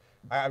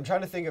 I'm trying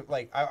to think of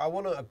like I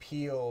want to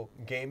appeal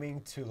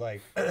gaming to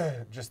like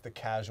just the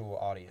casual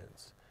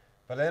audience,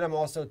 but then I'm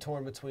also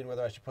torn between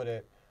whether I should put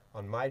it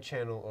on my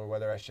channel or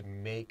whether I should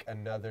make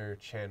another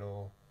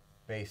channel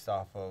based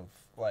off of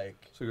like.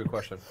 It's a good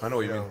question. I know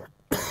what you mean.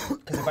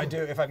 Because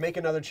if I make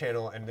another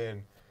channel and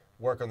then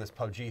work on this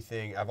PUBG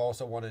thing,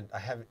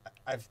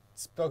 I've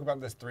spoke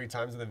about this 3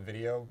 times in the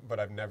video, but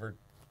I've never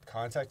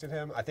contacted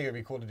him. I think it'd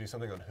be cool to do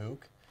something on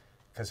Hook,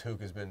 because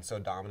Hook has been so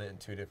dominant in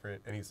 2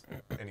 different, and he's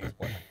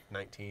what, like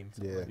 19.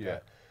 Yeah.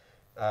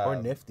 Or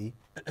Nifty.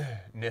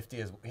 Nifty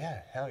is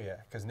hell yeah,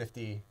 because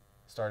Nifty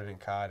started in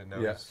COD and now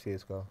he's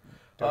CS:GO.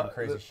 doing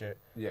crazy shit.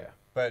 Yeah.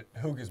 But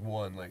Hook has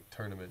won like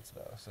tournaments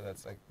though, so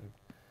that's like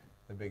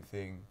the big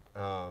thing.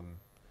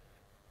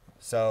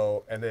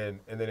 So and then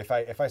if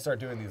I start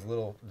doing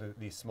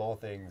these small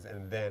things,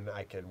 and then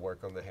I could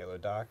work on the Halo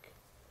doc,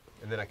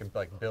 and then I could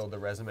like build the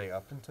resume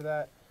up into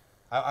that.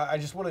 I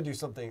just want to do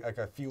something like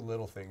a few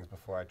little things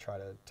before I try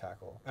to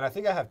tackle. And I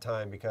think I have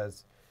time,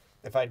 because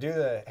if I do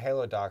the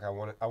Halo doc, I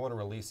want to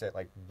release it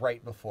like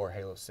right before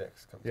Halo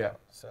 6 comes out.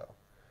 So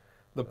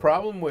the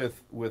problem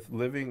with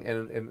living,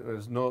 and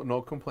there's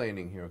no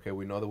complaining here, okay?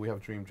 We know that we have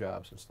dream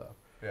jobs and stuff.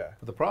 Yeah.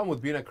 But the problem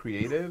with being a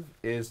creative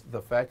is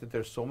the fact that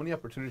there's so many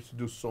opportunities to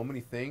do so many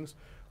things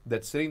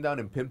that sitting down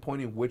and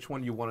pinpointing which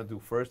one you want to do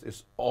first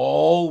is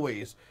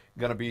always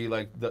going to be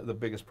like the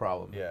biggest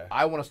problem. Yeah.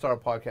 I want to start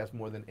a podcast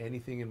more than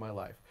anything in my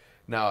life.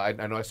 Now, I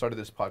know I started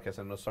this podcast.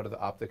 I know I started the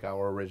OpTic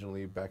Hour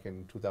originally back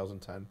in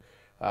 2010.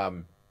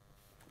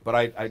 But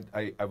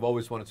I've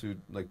always wanted to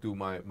like do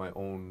my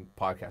own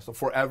podcast, so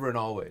forever and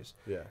always.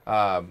 Yeah.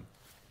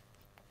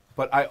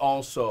 But I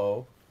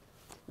also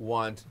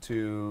want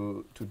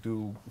to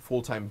do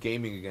full-time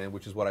gaming again,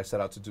 which is what I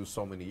set out to do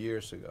so many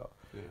years ago.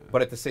 Yeah.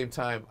 But at the same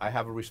time, I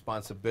have a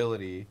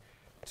responsibility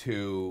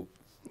to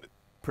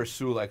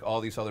pursue like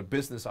all these other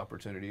business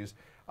opportunities.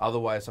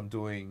 Otherwise, I'm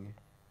doing,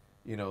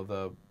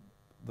 the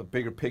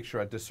bigger picture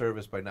a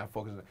disservice by not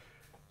focusing.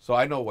 So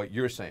I know what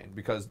you're saying,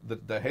 because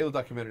the Halo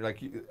documentary,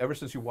 like ever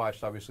since you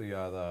watched obviously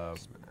the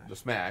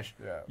Smash,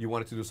 you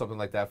wanted to do something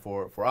like that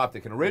for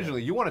OpTic, and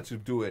originally you wanted to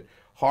do it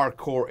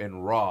hardcore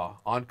and raw,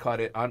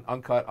 uncut,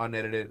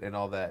 unedited, and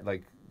all that,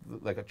 like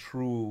a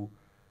true,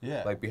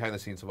 like behind the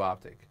scenes of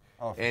OpTic.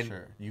 Oh, for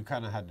sure. You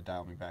kind of had to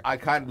dial me back. I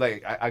kind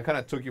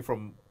of took you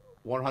from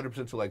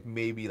 100% to like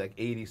maybe like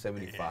 80,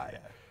 75,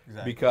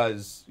 exactly.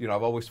 Because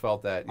I've always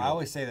felt that. I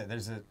always say that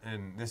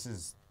and this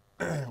is.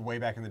 Way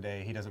back in the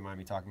day, he doesn't mind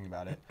me talking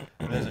about it.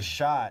 There's a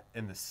shot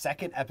in the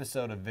 2nd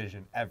episode of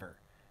Vision ever,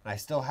 and I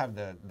still have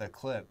the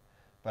clip,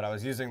 but I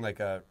was using like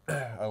a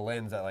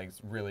lens that like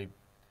really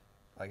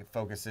like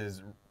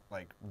focuses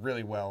like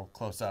really well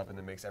close up and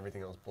then makes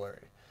everything else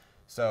blurry.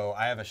 So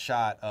I have a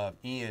shot of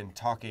Ian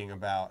talking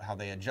about how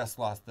they had just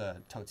lost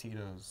the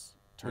Totino's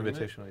tournament.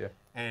 Invitational, yeah.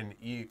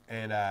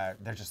 And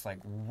they're just like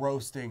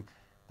roasting.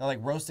 They're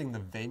like roasting the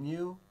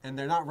venue, and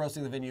they're not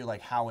roasting the venue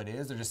like how it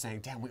is. They're just saying,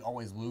 damn, we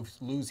always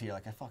lose here.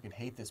 Like, I fucking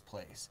hate this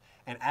place.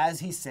 And as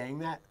he's saying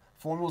that,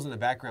 Formal's in the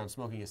background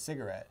smoking a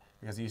cigarette,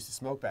 because he used to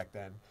smoke back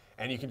then.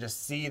 And you can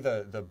just see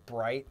the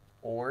bright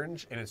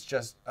orange, and it's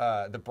just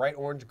the bright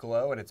orange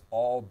glow, and it's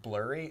all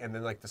blurry, and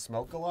then like the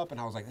smoke go up,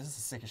 and I was like, this is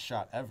the sickest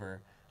shot ever.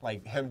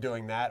 like him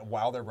doing that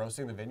while they're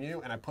roasting the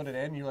venue, and I put it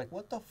in, and you're like,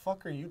 what the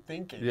fuck are you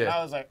thinking? Yeah. And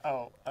I was like,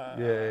 oh,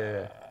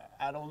 Yeah.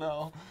 I don't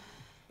know.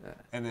 Yeah.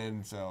 And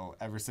then, so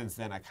ever since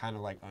then, I kind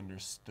of like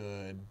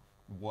understood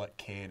what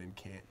can and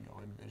can't go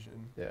in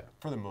Vision. Yeah.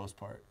 For the most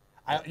part.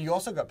 You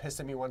also got pissed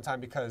at me one time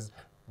because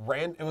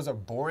it was a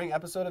boring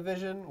episode of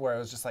Vision where it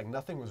was just like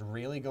nothing was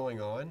really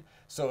going on.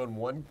 So in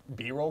one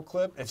B-roll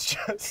clip, it's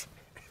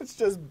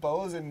just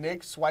BoZe and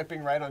Nick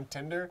swiping right on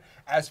Tinder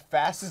as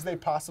fast as they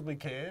possibly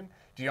can.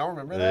 Do y'all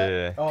remember that?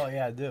 Yeah. Oh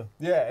yeah, I do.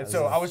 Yeah, and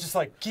so I was just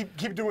like, keep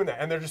doing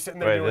that, and they're just sitting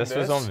there doing this. Wait,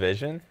 this was on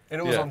Vision?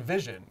 And it was on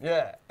Vision,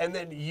 yeah. And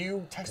then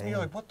you text me, you're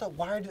like, what the,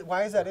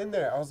 why is that in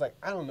there? I was like,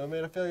 I don't know,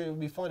 man, I feel like it would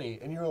be funny.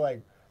 And you were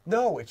like,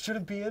 no, it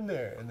shouldn't be in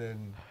there. And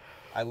then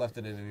I left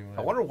it in anyway.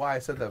 I wonder why I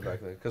said that back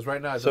then. Because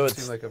right now it doesn't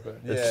seem like a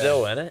bad. It's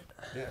still in it?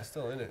 Yeah, it's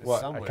still in it.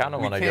 What? Somewhere. I kind of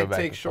want to go back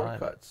take and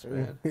shortcuts,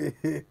 man.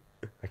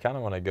 I kind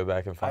of want to go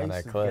back and find I that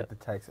used to clip. get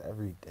the text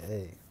every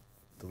day.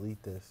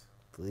 Delete this.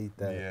 Delete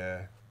that.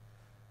 Yeah.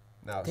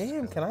 Now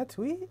Damn, can I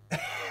tweet?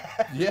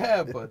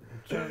 Yeah, but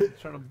trying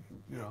to,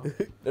 you know.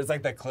 There's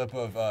like that clip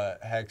of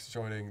Hex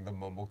joining the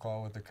Mumble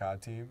call with the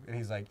COD team, and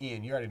he's like,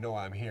 Ian, you already know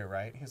why I'm here,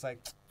 right? He's like,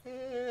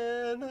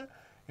 Ian.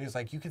 He's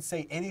like, you can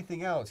say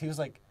anything else. He was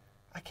like,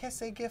 I can't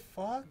say get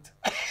fucked.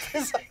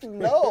 He's like,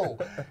 no.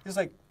 He's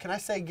like, can I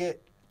say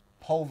get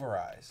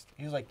pulverized?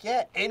 He was like,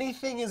 yeah,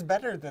 anything is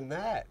better than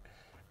that.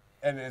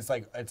 And it's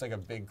like a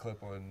big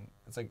clip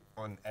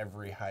on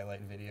every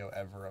highlight video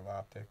ever of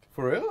OpTic.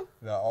 For real?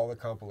 All the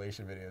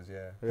compilation videos,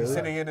 yeah. Really? He's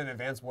sitting in an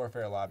Advanced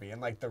Warfare lobby, and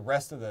like the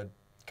rest of the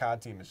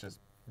COD team is just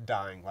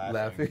dying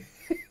laughing.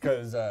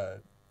 Because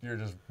you're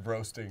just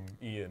roasting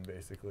Ian,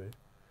 basically.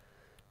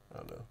 I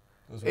don't know.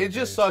 It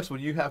just sucks when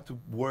you have to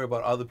worry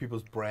about other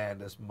people's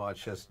brand as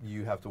much as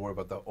you have to worry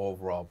about the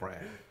overall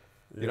brand.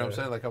 You know what I'm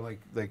saying? Like, I'm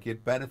like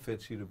it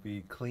benefits you to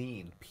be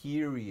clean,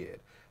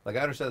 period. Like, I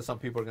understand that some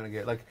people are going to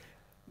get, like,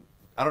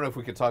 I don't know if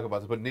we could talk about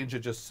this, but Ninja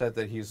just said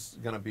that he's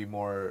going to be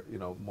more, you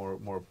know,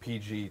 more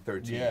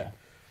PG-13. Yeah.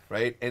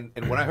 Right? And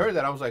when I heard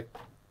that, I was like,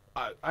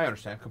 I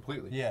understand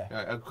completely. Yeah.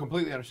 I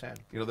completely understand.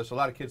 You know, there's a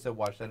lot of kids that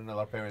watch that and a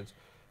lot of parents,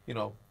 you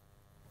know,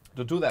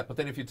 to do that. But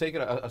then if you take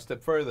it a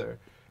step further,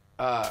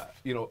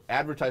 you know,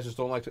 advertisers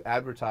don't like to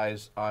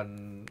advertise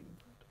on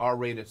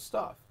R-rated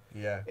stuff.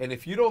 Yeah. And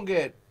if you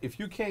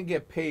can't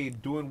get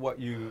paid doing what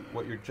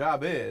your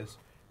job is,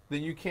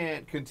 then you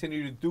can't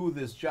continue to do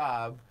this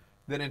job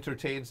that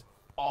entertains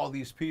all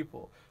these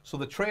people. So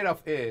the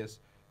trade-off is,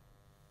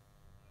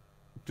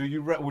 would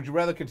you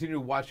rather continue to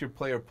watch your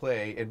player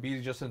play and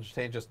be just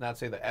entertained, just not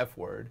say the F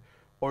word,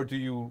 or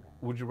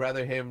would you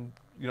rather him,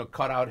 you know,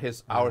 cut out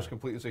his hours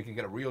completely so he can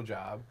get a real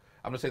job?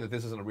 I'm not saying that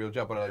this isn't a real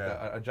job, but like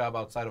a job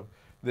outside of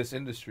this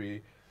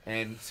industry,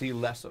 and see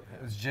less of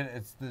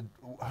him.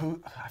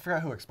 I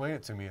forgot who explained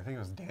it to me. I think it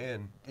was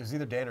Dan. It was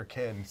either Dan or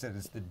Ken. He said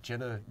it's the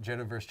Jenna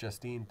versus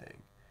Justine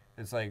thing.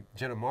 It's like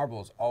Jenna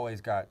Marbles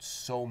always got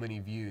so many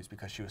views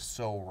because she was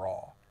so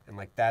raw. And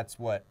like that's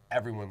what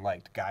everyone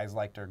liked. Guys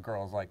liked her,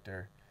 girls liked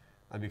her,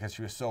 because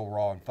she was so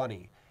raw and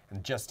funny.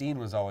 And Justine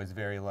was always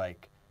very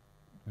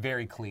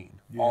clean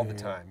all the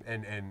time.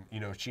 And you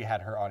know, she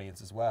had her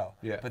audience as well.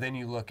 Yeah. But then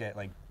you look at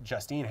like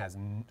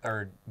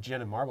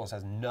Jenna Marbles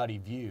has nutty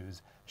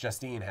views.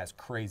 Justine has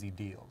crazy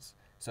deals.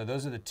 So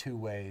those are the two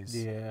ways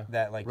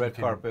that like Red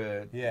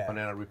Carpet,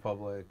 Banana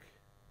Republic.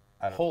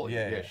 Holy,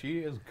 yeah, she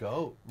is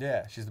GOAT.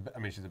 Yeah, she's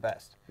the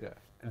best. Yeah.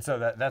 And so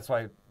that's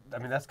why, I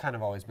mean, that's kind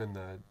of always been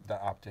the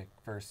OpTic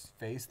versus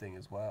FaZe thing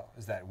as well,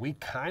 is that we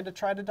kind of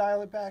tried to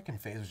dial it back, and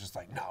FaZe was just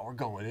like, no, we're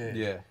going in.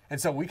 Yeah. And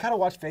so we kind of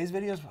watched FaZe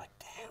videos, we're like,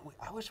 damn,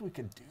 I wish we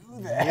could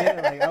do that.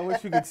 Yeah, like I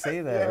wish we could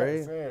say that,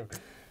 right? Same.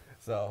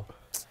 So,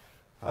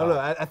 I don't know,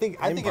 I think it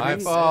my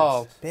makes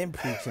fault. sense. Been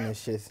preaching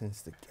this shit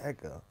since the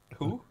get-go.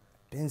 Who?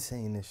 Been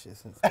saying this shit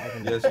since the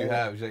get-go. Yes, you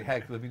have. She's like,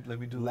 heck, let me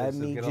do this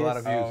and get a lot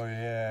of views. Oh,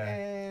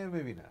 yeah.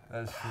 Maybe not.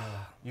 That's true.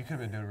 You could have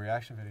been doing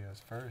reaction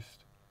videos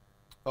first.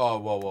 Oh,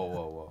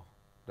 whoa.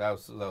 That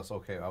was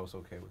okay. I was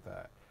okay with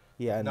that.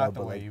 Yeah, I know, Not the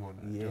but way like, you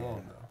wanted to do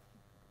them,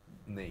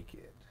 though.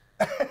 Naked.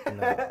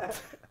 No.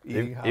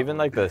 Even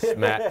like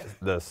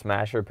the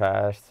Smasher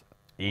Pass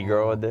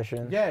e-girl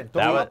edition. Yeah,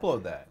 don't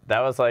upload that.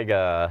 That was like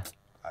a...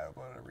 I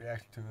uploaded a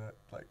reaction to that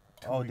like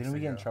 2 oh, weeks didn't we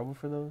get in ago. trouble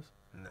for those?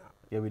 No.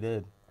 Yeah, we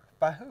did.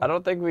 By who? I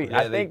don't think we... Yeah,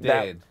 I think they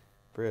that... did.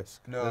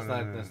 Brisk. No, Let's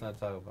no. not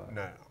talk about it.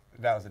 No,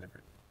 that was a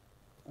different.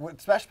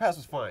 Smasher Pass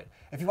was fine.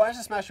 If you watch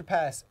the Smasher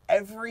Pass,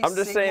 every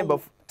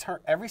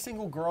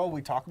single girl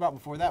we talk about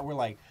before that, we're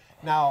like,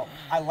 now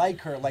I like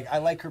her. Like I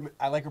like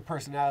her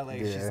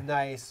personality. Yeah. She's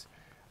nice,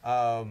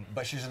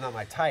 but she's just not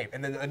my type.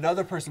 And then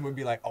another person would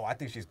be like, oh, I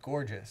think she's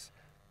gorgeous.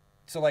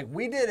 So like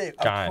we did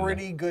a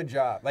pretty good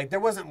job. Like there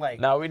wasn't like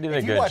No, we did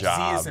a good job. If you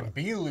watch Zeus and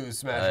Belu's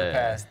Smasher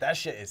Pass, that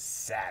shit is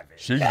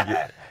savage. She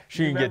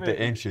can get the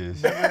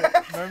inches.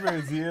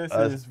 Remember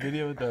Zeus'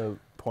 video with the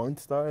porn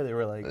star? They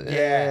were like,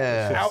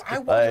 Yeah. I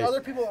watch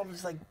other people. I'm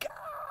just like, God.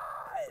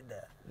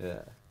 Yeah.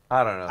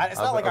 I don't know. It's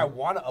not like I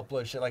want to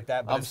upload shit like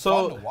that, but it's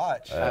fun to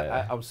watch.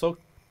 I'm so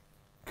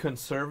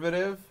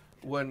conservative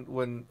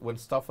when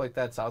stuff like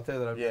that's out there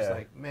that I'm just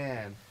like,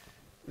 man,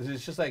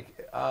 It's just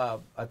like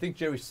I think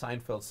Jerry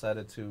Seinfeld said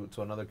it to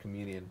another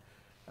comedian.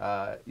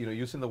 You know,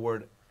 using the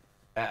word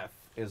F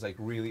is like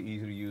really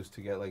easy to use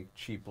to get like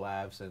cheap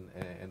laughs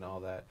and all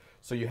that.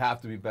 So you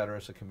have to be better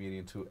as a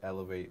comedian to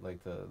elevate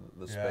like the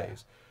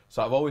space.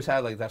 So I've always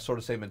had like that sort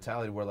of same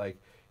mentality where like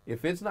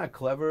if it's not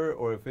clever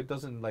or if it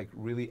doesn't like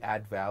really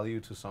add value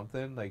to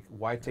something, like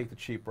why take the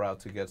cheap route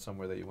to get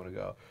somewhere that you want to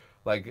go?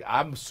 Like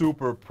I'm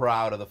super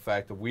proud of the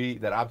fact that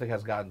that OpTic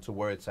has gotten to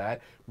where it's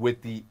at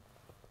with the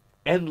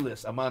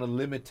endless amount of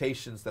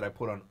limitations that I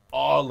put on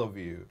all of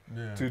you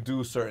to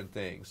do certain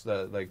things.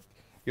 Like,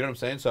 you know what I'm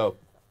saying? So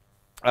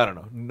I don't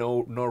know.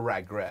 No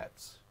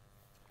regrets.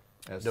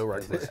 No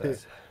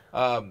regrets.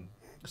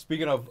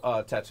 Speaking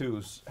of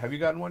tattoos, have you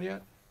gotten one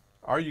yet?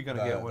 Are you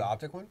gonna get one? The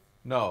OpTic one?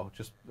 No,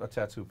 just a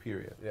tattoo.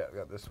 Period. Yeah, I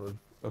got this one.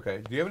 Okay.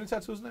 Do you have any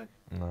tattoos, Nick?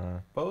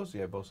 No. MBoZe?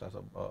 Yeah, MBoZe has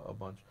a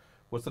bunch.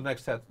 What's the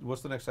next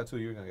tattoo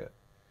you're gonna get?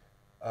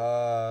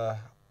 I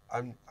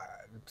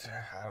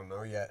don't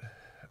know yet.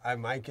 I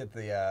might get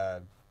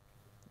the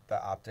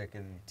OpTic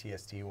and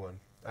TST one.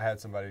 I had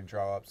somebody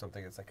draw up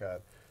something. It's like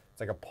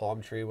a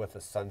palm tree with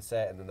a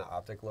sunset, and then the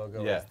OpTic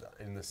logo is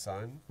in the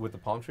sun. With the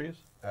palm trees?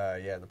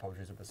 Yeah, the palm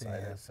trees are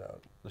beside it. So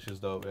This is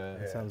dope. Yeah.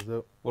 That sounds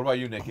dope. What about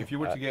you, Nick? If you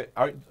were to get,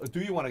 do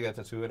you want to get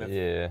a tattoo?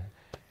 And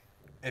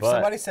if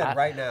somebody said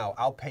right now,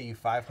 I'll pay you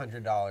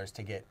 $500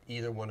 to get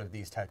either one of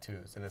these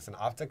tattoos, and it's an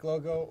OpTic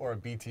logo or a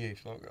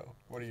BTH logo,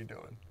 what are you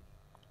doing?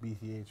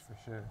 BTH for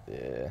sure.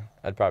 Yeah,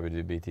 I'd probably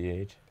do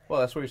BTH. Well,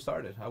 that's where you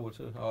started. I would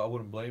too. I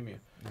wouldn't blame you.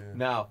 Yeah.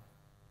 Now,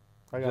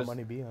 I got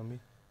Money B on me.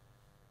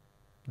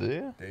 Do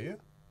you? Do you?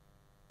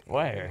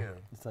 Where?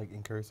 Damn. It's like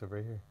in cursive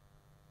right here.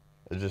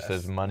 It just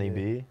says Money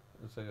B.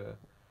 it's like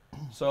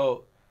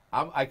so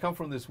I come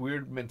from this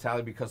weird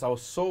mentality because I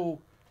was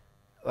so,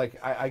 like,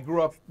 I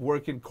grew up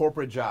working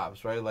corporate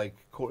jobs, right? Like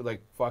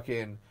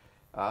fucking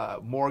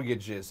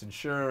mortgages,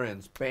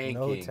 insurance, banking.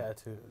 No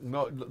tattoos.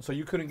 No, so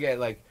you couldn't get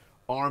like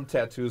arm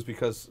tattoos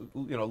because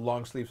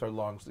long sleeves are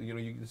long.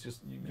 It's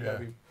just you gotta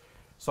be.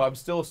 So I'm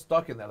still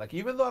stuck in that. Like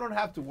even though I don't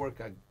have to work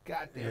a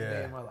goddamn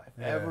day in my life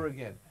ever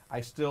again,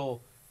 I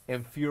still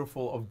am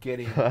fearful of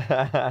getting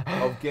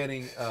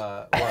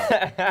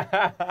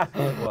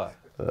what?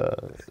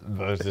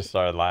 MBoZe just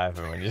started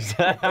laughing when you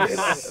said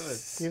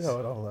You know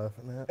what I'm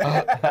laughing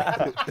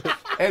at.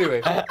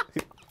 Anyway,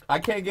 I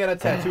can't get a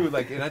tattoo,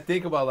 and I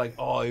think about it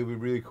would be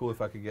really cool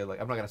if I could get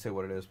I'm not gonna say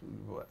what it is,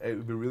 but it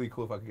would be really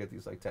cool if I could get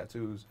these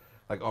tattoos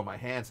on my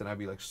hands, and I'd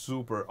be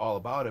super all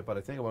about it. But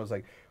I think about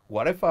it,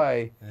 what if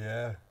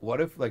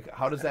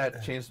how does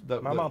that change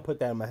the? My mom put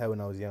that in my head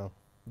when I was young.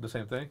 The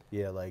same thing?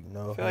 Yeah, no I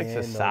feel hand,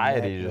 like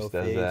society no neck, just no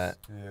does face. that.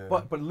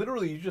 Yeah. But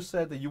literally, you just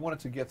said that you wanted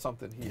to get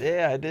something here.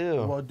 Yeah, I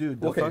do. Well, dude,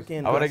 the Okay.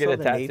 fucking. I want to get a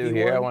the tattoo Navy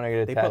here. I one, want to get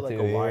a they tattoo put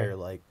a here. wire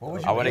What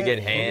would I want to get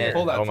Hold hand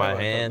Hold on my on,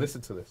 hand.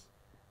 listen to this.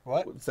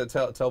 What? So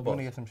tell You want both.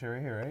 to get some shit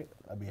right here, right?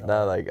 I'd be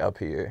No, up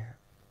here.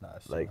 Nah,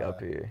 it's Like too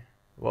up high. here.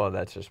 Well,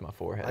 that's just my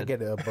forehead. I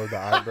get it above the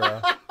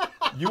eyebrow.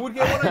 You would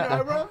get one on your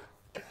eyebrow?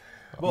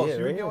 Boss, yeah, you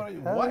would right get one on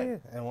here. your Hell what? yeah.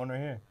 And one right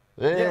here.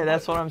 Yeah, Yeah,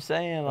 that's what I'm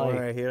saying. One Like,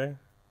 right here.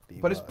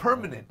 But it's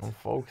permanent. I'm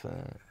folks in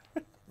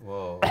it.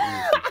 Whoa.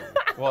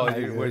 Well,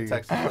 we're in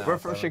Texas now, We're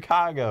from so-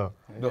 Chicago.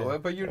 No,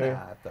 but you're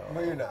not, though.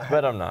 No, you're not.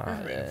 But I'm not.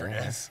 For Yeah.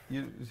 guess.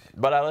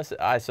 But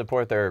I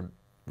support their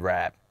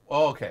rap.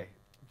 Oh, okay.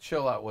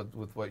 Chill out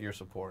with what you're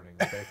supporting,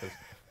 okay?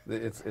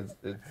 Because is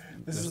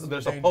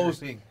there's dangerous.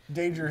 opposing.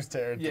 Dangerous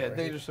territory. Yeah,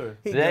 dangerous. Sir.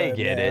 He They good,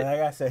 get man. it. Like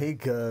I said, he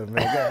good,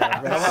 man. God,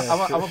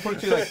 I'm gonna put it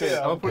to you like this.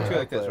 I'm gonna put it to you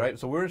like this, Okay. right?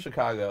 So we're in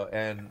Chicago,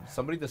 and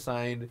somebody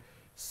designed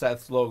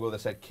Seth's logo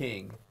that said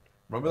King.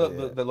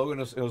 Remember the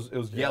logo? It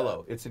was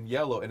yellow. It's in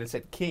yellow, and it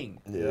said King.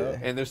 Yeah.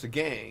 And there's a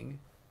gang,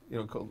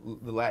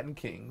 called the Latin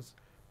Kings,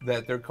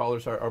 that their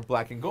colors are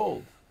black and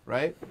gold,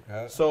 right?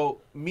 Yeah.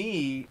 So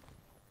me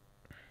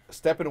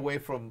stepping away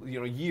from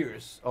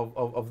years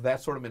of that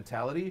sort of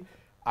mentality,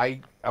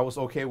 I was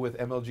okay with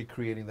MLG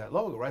creating that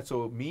logo, right?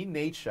 So me,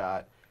 Nate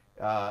Shot,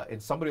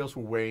 and somebody else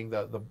were wearing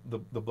the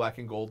black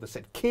and gold that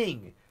said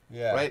King,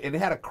 Yeah. right? And it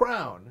had a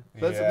crown.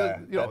 That's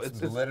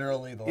It's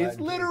literally the Latin it's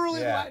literally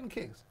Kings. Yeah. Latin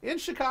Kings in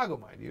Chicago,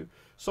 mind you.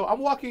 So I'm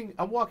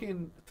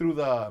walking through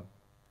the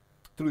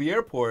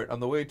airport on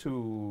the way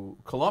to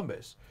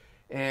Columbus,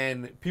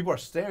 and people are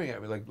staring at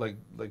me like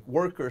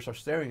workers are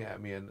staring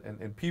at me,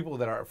 and people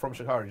that are from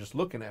Chicago are just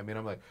looking at me, and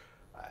I'm like,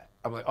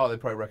 oh, they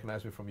probably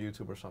recognize me from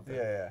YouTube or something.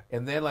 Yeah.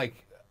 And then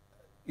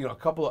a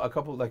couple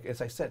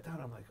as I sat down,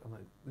 I'm like,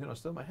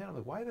 still in my hand, I'm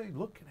like, why are they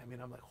looking at me?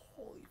 And I'm like,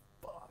 holy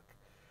fuck.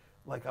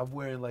 Like I'm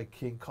wearing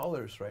King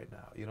colors right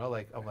now,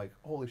 I'm like,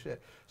 holy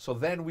shit. So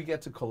then we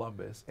get to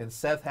Columbus, and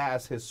Seth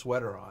has his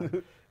sweater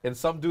on, and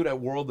some dude at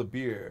World of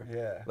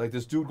Beer,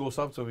 this dude goes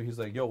up to me, he's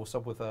like, yo, what's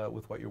up with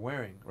what you're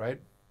wearing, right?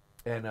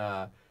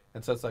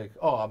 And Seth's like,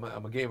 oh,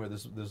 I'm a gamer.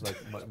 This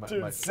my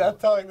Dude, Seth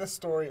telling this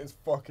story is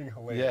fucking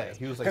hilarious. Yeah,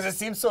 he was like, because it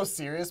seems so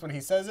serious when he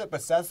says it,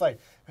 but Seth's like,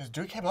 this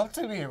dude came up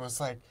to me and was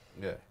like,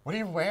 yeah, what are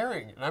you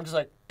wearing? And I'm just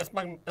like, it's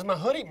my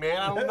hoodie, man.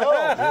 I don't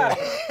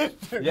know.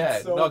 Dude, yeah,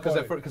 it's so no, because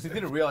funny. he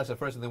didn't realize at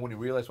first, and then when he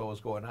realized what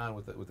was going on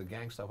with the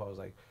gang stuff, I was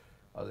like,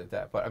 I was like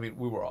that. But I mean,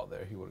 we were all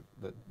there. He would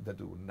that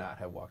dude would not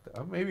have walked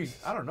out. Maybe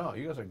I don't know.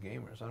 You guys are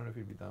gamers. I don't know if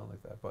you'd be down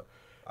like that. But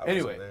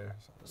anyway,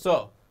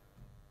 so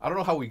I don't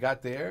know how we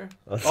got there.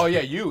 Oh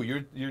yeah,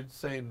 you're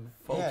saying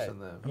folks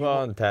and them.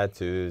 Well,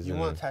 tattoos. You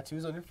want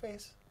tattoos on your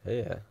face?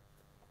 Yeah.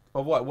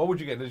 Of what? What would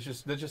you get?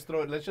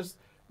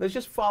 Let's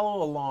just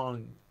follow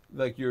along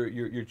like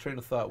your train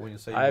of thought when you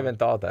say. I haven't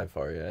thought that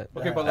far yet.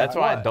 Okay, but that's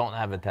why I don't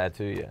have a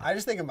tattoo yet. I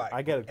just think about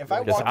if I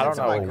Because walked I don't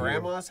into know my you.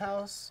 grandma's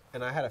house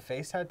and I had a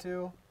face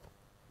tattoo.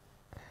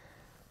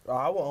 Oh,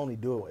 I will only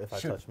do it if I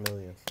touch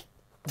millions.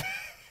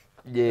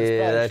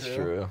 Yeah, that's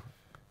true.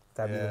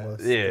 That'd be the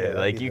most. Yeah, that'd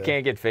like be you the-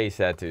 can't get face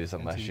tattoos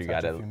unless until you you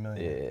got touch it. a few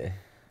million. Yeah.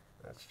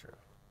 That's true.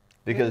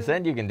 Because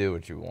then you can do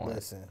what you want.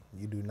 Listen,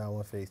 you do not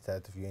want face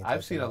tats if you ain't.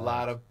 I've seen a touching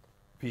lot lives. of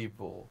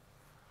people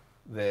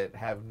that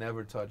have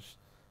never touched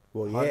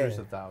Well, hundreds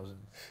of thousands.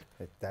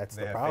 That's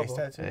They the have problem. face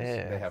tattoos.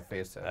 Yeah. They have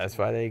face tattoos. That's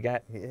why they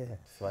got. Yeah,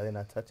 that's why they're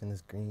not touching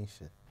this green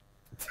shit.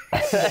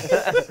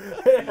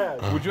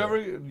 Would you ever?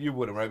 You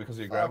wouldn't, right? Because of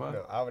your grandma.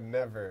 No, I would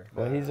never.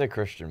 Well, he's a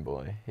Christian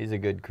boy. He's a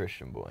good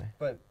Christian boy.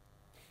 But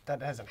that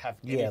doesn't have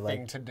Yeah, anything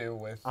like, to do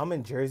with. I'm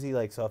in Jersey,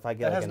 like, so if I That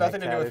get has like a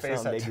nothing neck to do tat with or face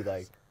something, they'd tattoos. be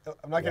like,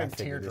 I'm not Yeah, I getting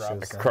figured this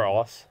teardrop. shit was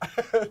Cross.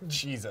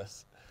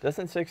 Jesus.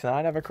 Doesn't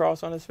 6ix9ine have a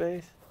cross on his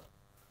face?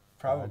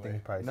 I Probably.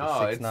 think probably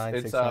No, it's 6'9",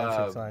 it's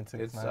 6'9", 6'9",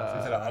 it's 6'9".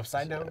 Is it an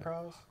upside down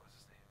cross?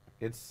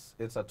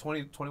 It's a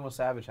 21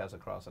 Savage has a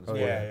cross on his Oh,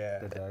 face. Yeah.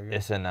 The dagger.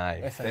 It's a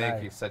knife. It's a Thank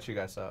knife. you. Set you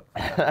guys up.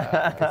 It's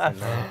a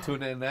knife.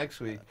 Tune in next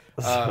week.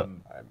 That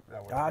went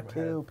I over my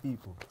kill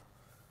people.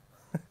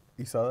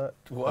 You saw that?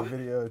 What? The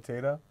video of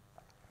Tato?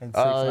 And Oh,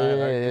 6ix9ine,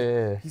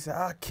 yeah, yeah. He said,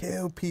 I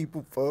kill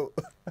people,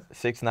 folks.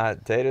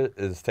 6ix9ine. Tato,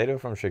 is Tato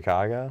from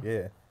Chicago?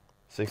 Yeah.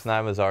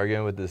 6ix9ine was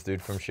arguing with this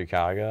dude from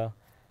Chicago,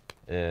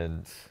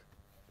 and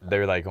they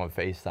were like on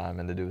FaceTime,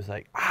 and the dude was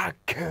like, I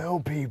kill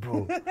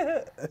people.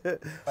 I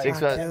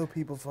 6ix9ine kill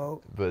people,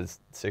 folks. but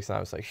 6ix9ine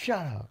was like, shut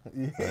up.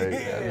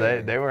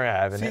 Yeah. They weren't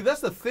having See, it. that's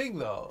the thing,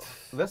 though.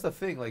 That's the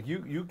thing. Like you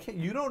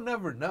don't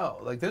never know.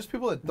 Like there's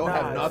people that don't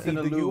have nothing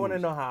to see, lose. You want to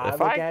know how I If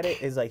look I at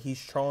it? Is like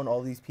he's trolling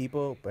all these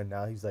people, but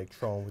now he's like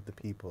trolling with the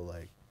people.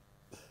 Like,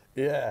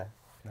 Yeah.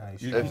 now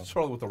he's You're trolling. just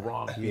trolling with the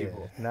wrong Yeah.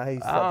 people. Now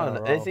he's. I stepping don't on know. the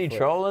wrong Is he foot.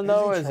 trolling, Is though,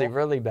 he or is he troll-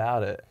 really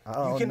about it? I You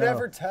don't can know.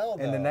 never tell.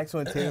 And the though. next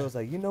one, Taylor was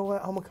like, you know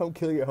what? I'm gonna come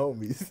kill your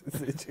homies.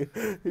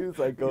 He was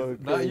like going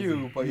Not crazy.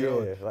 you, but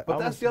like, But I'm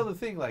that's a- the other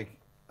thing. Like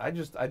I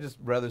just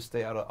rather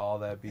stay out of all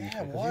that beef.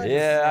 Yeah, because what? you're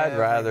Yeah, just I'd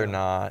never rather know.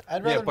 not.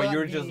 I'd Yeah, rather but not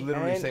you're be- just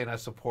literally and- saying I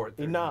support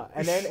them. No,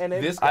 and then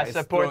This I guy's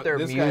support their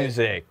this guy-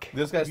 music.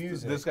 This guy's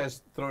Music. this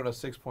guy's throwing a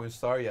 6-point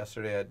star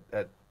yesterday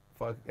at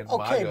fucking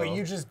Okay, Mago. but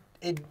you just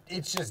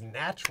it's just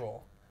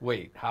natural.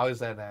 Wait, how is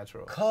that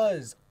natural?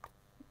 Cause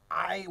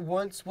I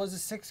once was a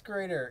 6th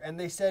grader and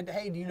they said,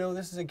 hey, do you know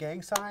this is a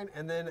gang sign?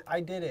 And then I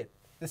did it.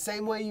 The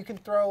same way you can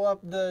throw up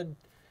the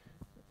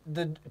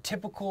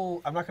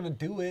typical, I'm not gonna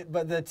do it,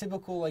 but the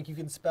typical, like, you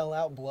can spell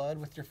out blood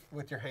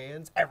with your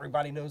hands.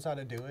 Everybody knows how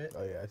to do it.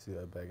 Oh yeah, I see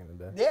that back in the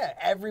day. Yeah,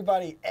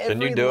 everybody.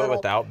 Can you do it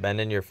without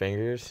bending your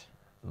fingers?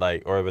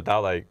 Like, or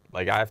without, like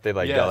I have to,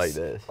 like, go like Yes.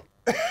 this.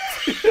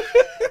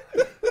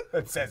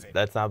 It says it.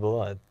 That's not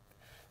blood.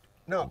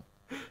 No,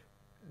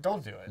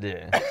 don't do it.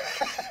 Yeah.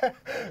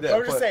 Yeah,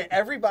 I'm just but- saying,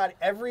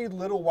 every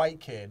little white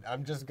kid,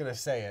 I'm just gonna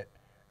say it,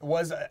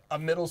 was a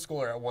middle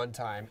schooler at one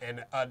time,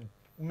 and a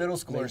middle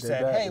schooler did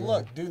said, that, hey, yeah.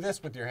 look, do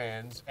this with your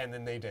hands, and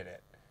then they did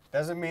it.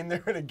 Doesn't mean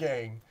they're in a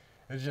gang.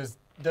 It just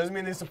doesn't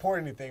mean they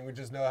support anything. We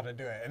just know how to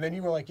do it. And then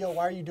you were like, yo,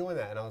 why are you doing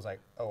that? And I was like,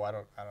 oh, I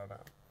don't know.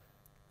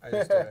 I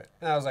just do it.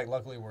 And I was like,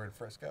 luckily we're in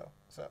Frisco,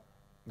 so.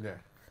 Yeah.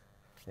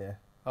 Yeah.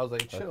 I was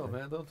like, chill,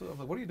 man. Don't do it. I was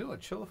like, what are you doing?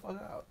 Chill the fuck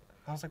out.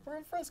 I was like, we're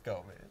in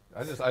Frisco, man.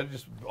 I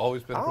just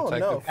always been a I don't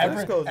protective. know. fan.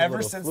 Frisco's a Ever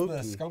little since the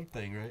fluky. scum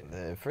thing,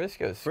 right?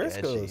 Frisco's sketchy.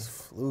 Frisco's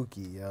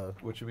fluky, yo.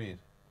 What you mean?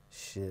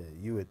 Shit,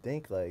 you would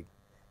think like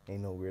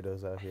ain't no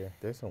weirdos out here.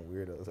 There's some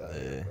weirdos out Yeah.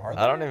 here. Are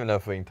I don't there? even know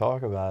if we can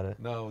talk about it.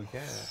 No, we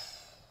can't.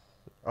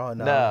 Oh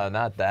no. No,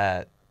 not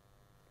that.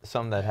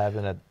 Something that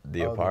happened at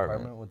the Oh,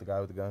 apartment. with the guy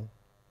with the gun.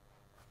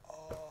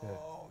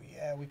 Oh,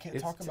 yeah, we can't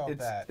talk about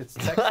that. It's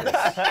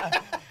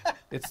Texas.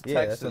 It's Yeah,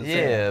 that's Texas. what I'm Yeah,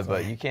 saying.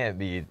 but you can't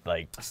be,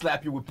 like,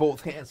 Slap you with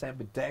both hands,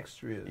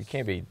 ambidextrous. you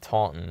can't be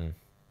taunting.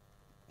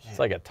 It's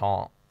like a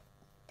taunt.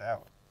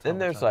 That Then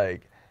there's,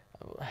 like,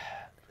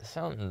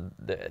 something,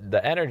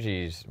 the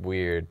energy's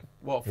weird.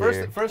 Well,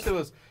 here. first it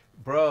was,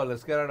 bro,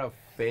 let's get out of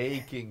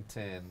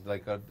Fakington,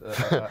 like a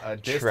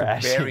distant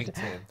Trashington.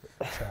 Barrington,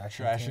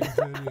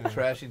 Trashington.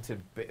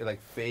 Trashington, like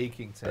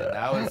Fakington.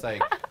 Now it's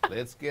like,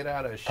 let's get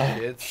out of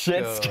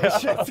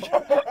Shitsco.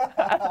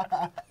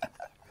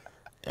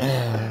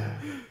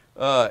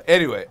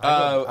 Anyway,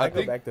 I go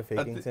think back to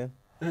Fakington.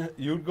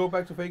 You'd go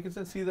back to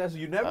Fakington. See, that's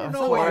you never Of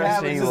know what course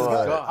happens. he in would.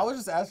 Scuf. I was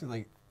just asking,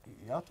 like,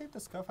 y'all think the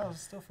Scuf house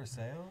is still for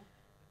sale?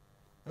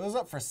 It was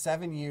up for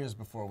 7 years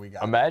before we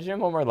got Imagine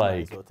when we're, Might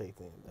as like, well take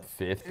things back.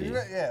 50.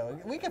 it. Yeah,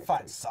 we can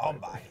find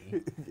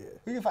somebody.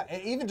 We can find,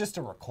 even just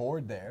to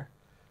record there.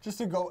 Just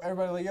to go,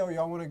 everybody like, yo,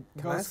 y'all want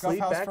to go Can to I Scuf sleep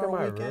house back for in a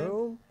my weekend?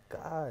 room?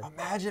 God.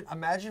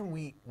 Imagine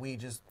we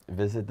just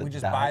Visit the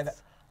buy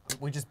dots.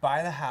 We just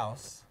buy the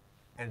house,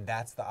 and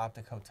that's the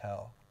OpTic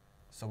hotel.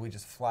 So we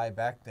just fly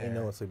back there. Ain't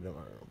no one sleeping in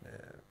my room.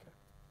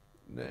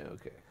 Yeah, Yeah,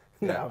 okay.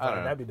 No, Yeah, I don't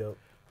know. that'd be dope.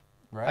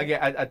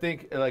 right? I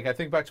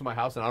think back to my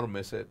house and I don't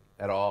miss it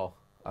at all.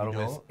 I don't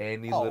miss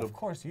any oh, little. of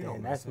course you Damn,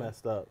 don't. that's miss it.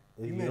 messed up.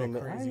 You You made don't it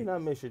How do crazy. you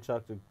not miss your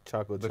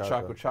choco The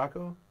Choco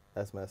Choco?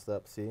 That's messed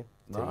up. See,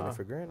 taking it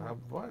for granted.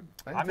 What?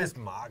 I miss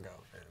Mago.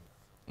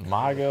 Man.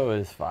 MaGo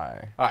is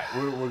fire. All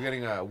right, we're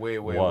getting way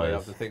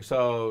off the thing.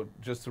 So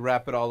just to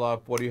wrap it all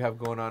up, what do you have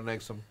going on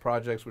next? Some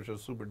projects which are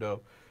super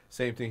dope.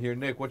 Same thing here,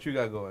 Nick. What you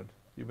got going?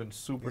 You've been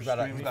super He's about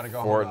streaming. to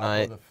go Fortnite. home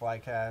and upload the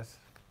Flycast.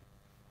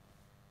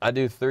 I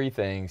do 3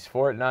 things: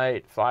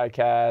 Fortnite,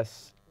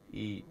 Flycast.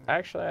 Eat.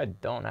 Actually, I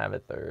don't have a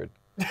third.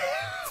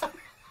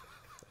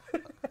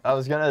 I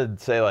was gonna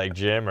say like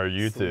gym or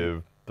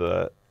YouTube,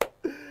 but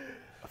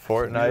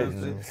Fortnite.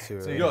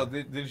 And, Yo,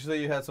 did you say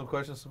you had some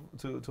questions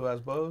to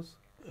ask BoZe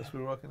as we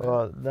were walking?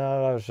 well,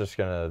 no, I was just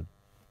gonna.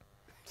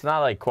 It's not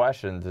like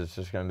questions. It's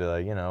just gonna be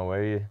like,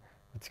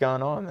 what's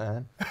going on,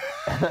 man?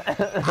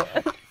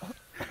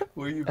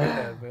 Where you been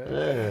at, man?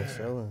 Yeah.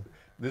 Chilling.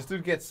 This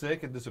dude gets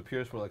sick and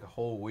disappears for like a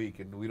whole week,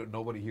 and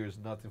nobody hears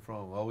nothing from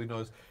him. All we know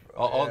is,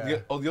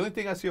 the only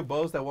thing I see of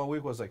BoZe that one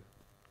week was like,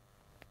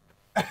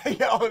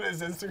 Yeah, on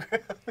his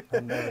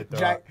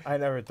Instagram. I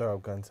never throw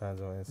up gun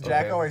signs on Instagram.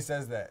 Jack always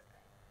says that.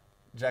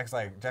 Jack's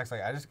like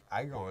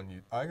I go on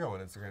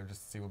Instagram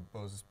just to see what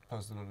BoZe is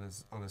posting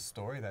on his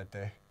story that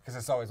day, because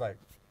it's always like.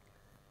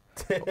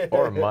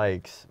 Or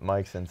Mike's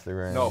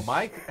Instagram. no,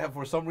 Mike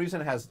for some reason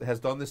has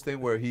done this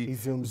thing where he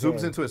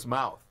zooms into his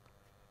mouth.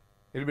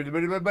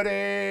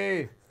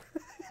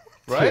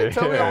 Right?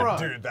 Tell me I'm wrong.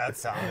 Dude, that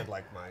sounded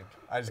like Mike.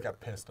 I just got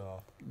pissed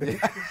off.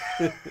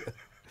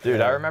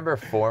 Dude, I remember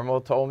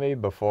Formal told me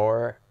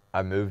before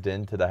I moved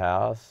into the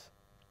house,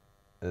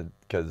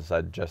 because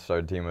I just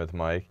started teaming with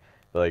Mike.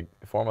 Like,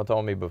 Formal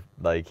told me,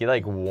 he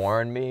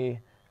warned me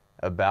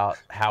about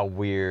how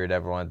weird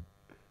everyone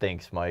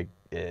thinks Mike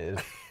is.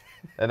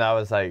 And I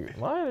was like,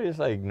 what? It's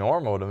like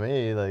normal to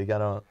me. Like, I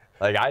don't,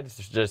 like, I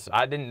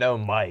didn't know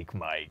Mike.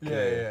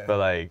 Yeah.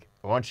 But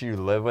once you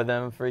live with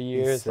him for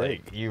years,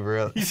 you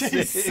really,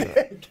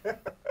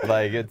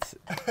 like, it's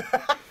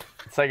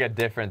like a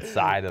different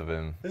side of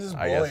him. This is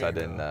I guess I bullying,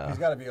 didn't though. know. He's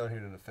got to be on here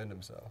to defend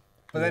himself.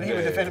 But then he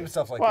would defend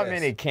himself like Well, this. I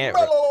mean, he can't.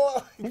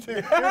 Dude, he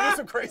would do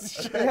some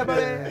crazy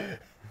shit.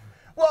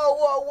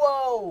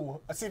 Whoa.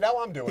 See, now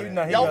I'm doing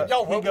it.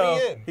 Y'all rope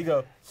me in. He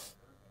go,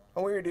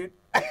 I'm weird, dude.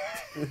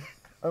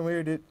 I'm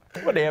weird, dude.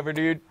 Whatever,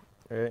 dude.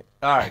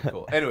 All right,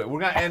 cool. Anyway, we're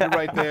going to end it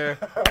right there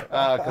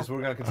because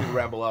we're going to continue to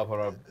ramble off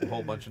on a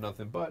whole bunch of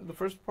nothing. But the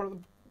first part of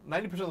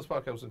 90% of this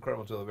podcast was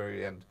incredible until the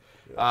very end.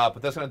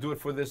 But that's going to do it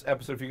for this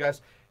episode for you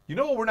guys. You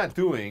know what we're not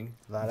doing,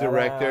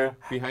 director,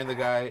 behind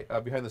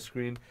the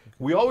screen?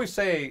 We always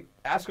say,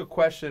 ask a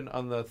question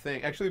on the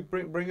thing. Actually,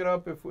 bring it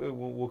up if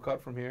we'll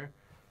cut from here.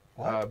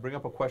 Bring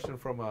up a question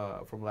from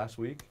last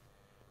week.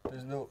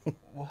 There's no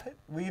what?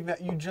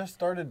 You just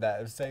started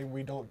that of saying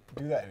we don't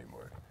do that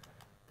anymore.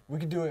 We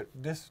could do it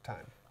this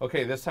time.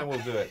 Okay, this time we'll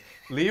do it.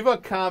 Leave a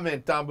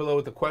comment down below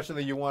with the question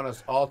that you want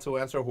us all to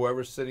answer,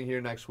 whoever's sitting here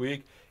next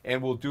week,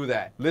 and we'll do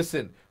that.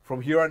 Listen,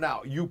 from here on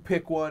out, you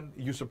pick one,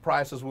 you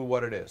surprise us with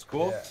what it is.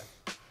 Cool?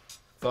 Yeah.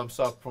 Thumbs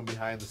up from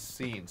behind the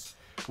scenes.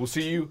 We'll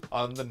see you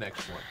on the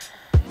next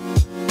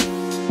one.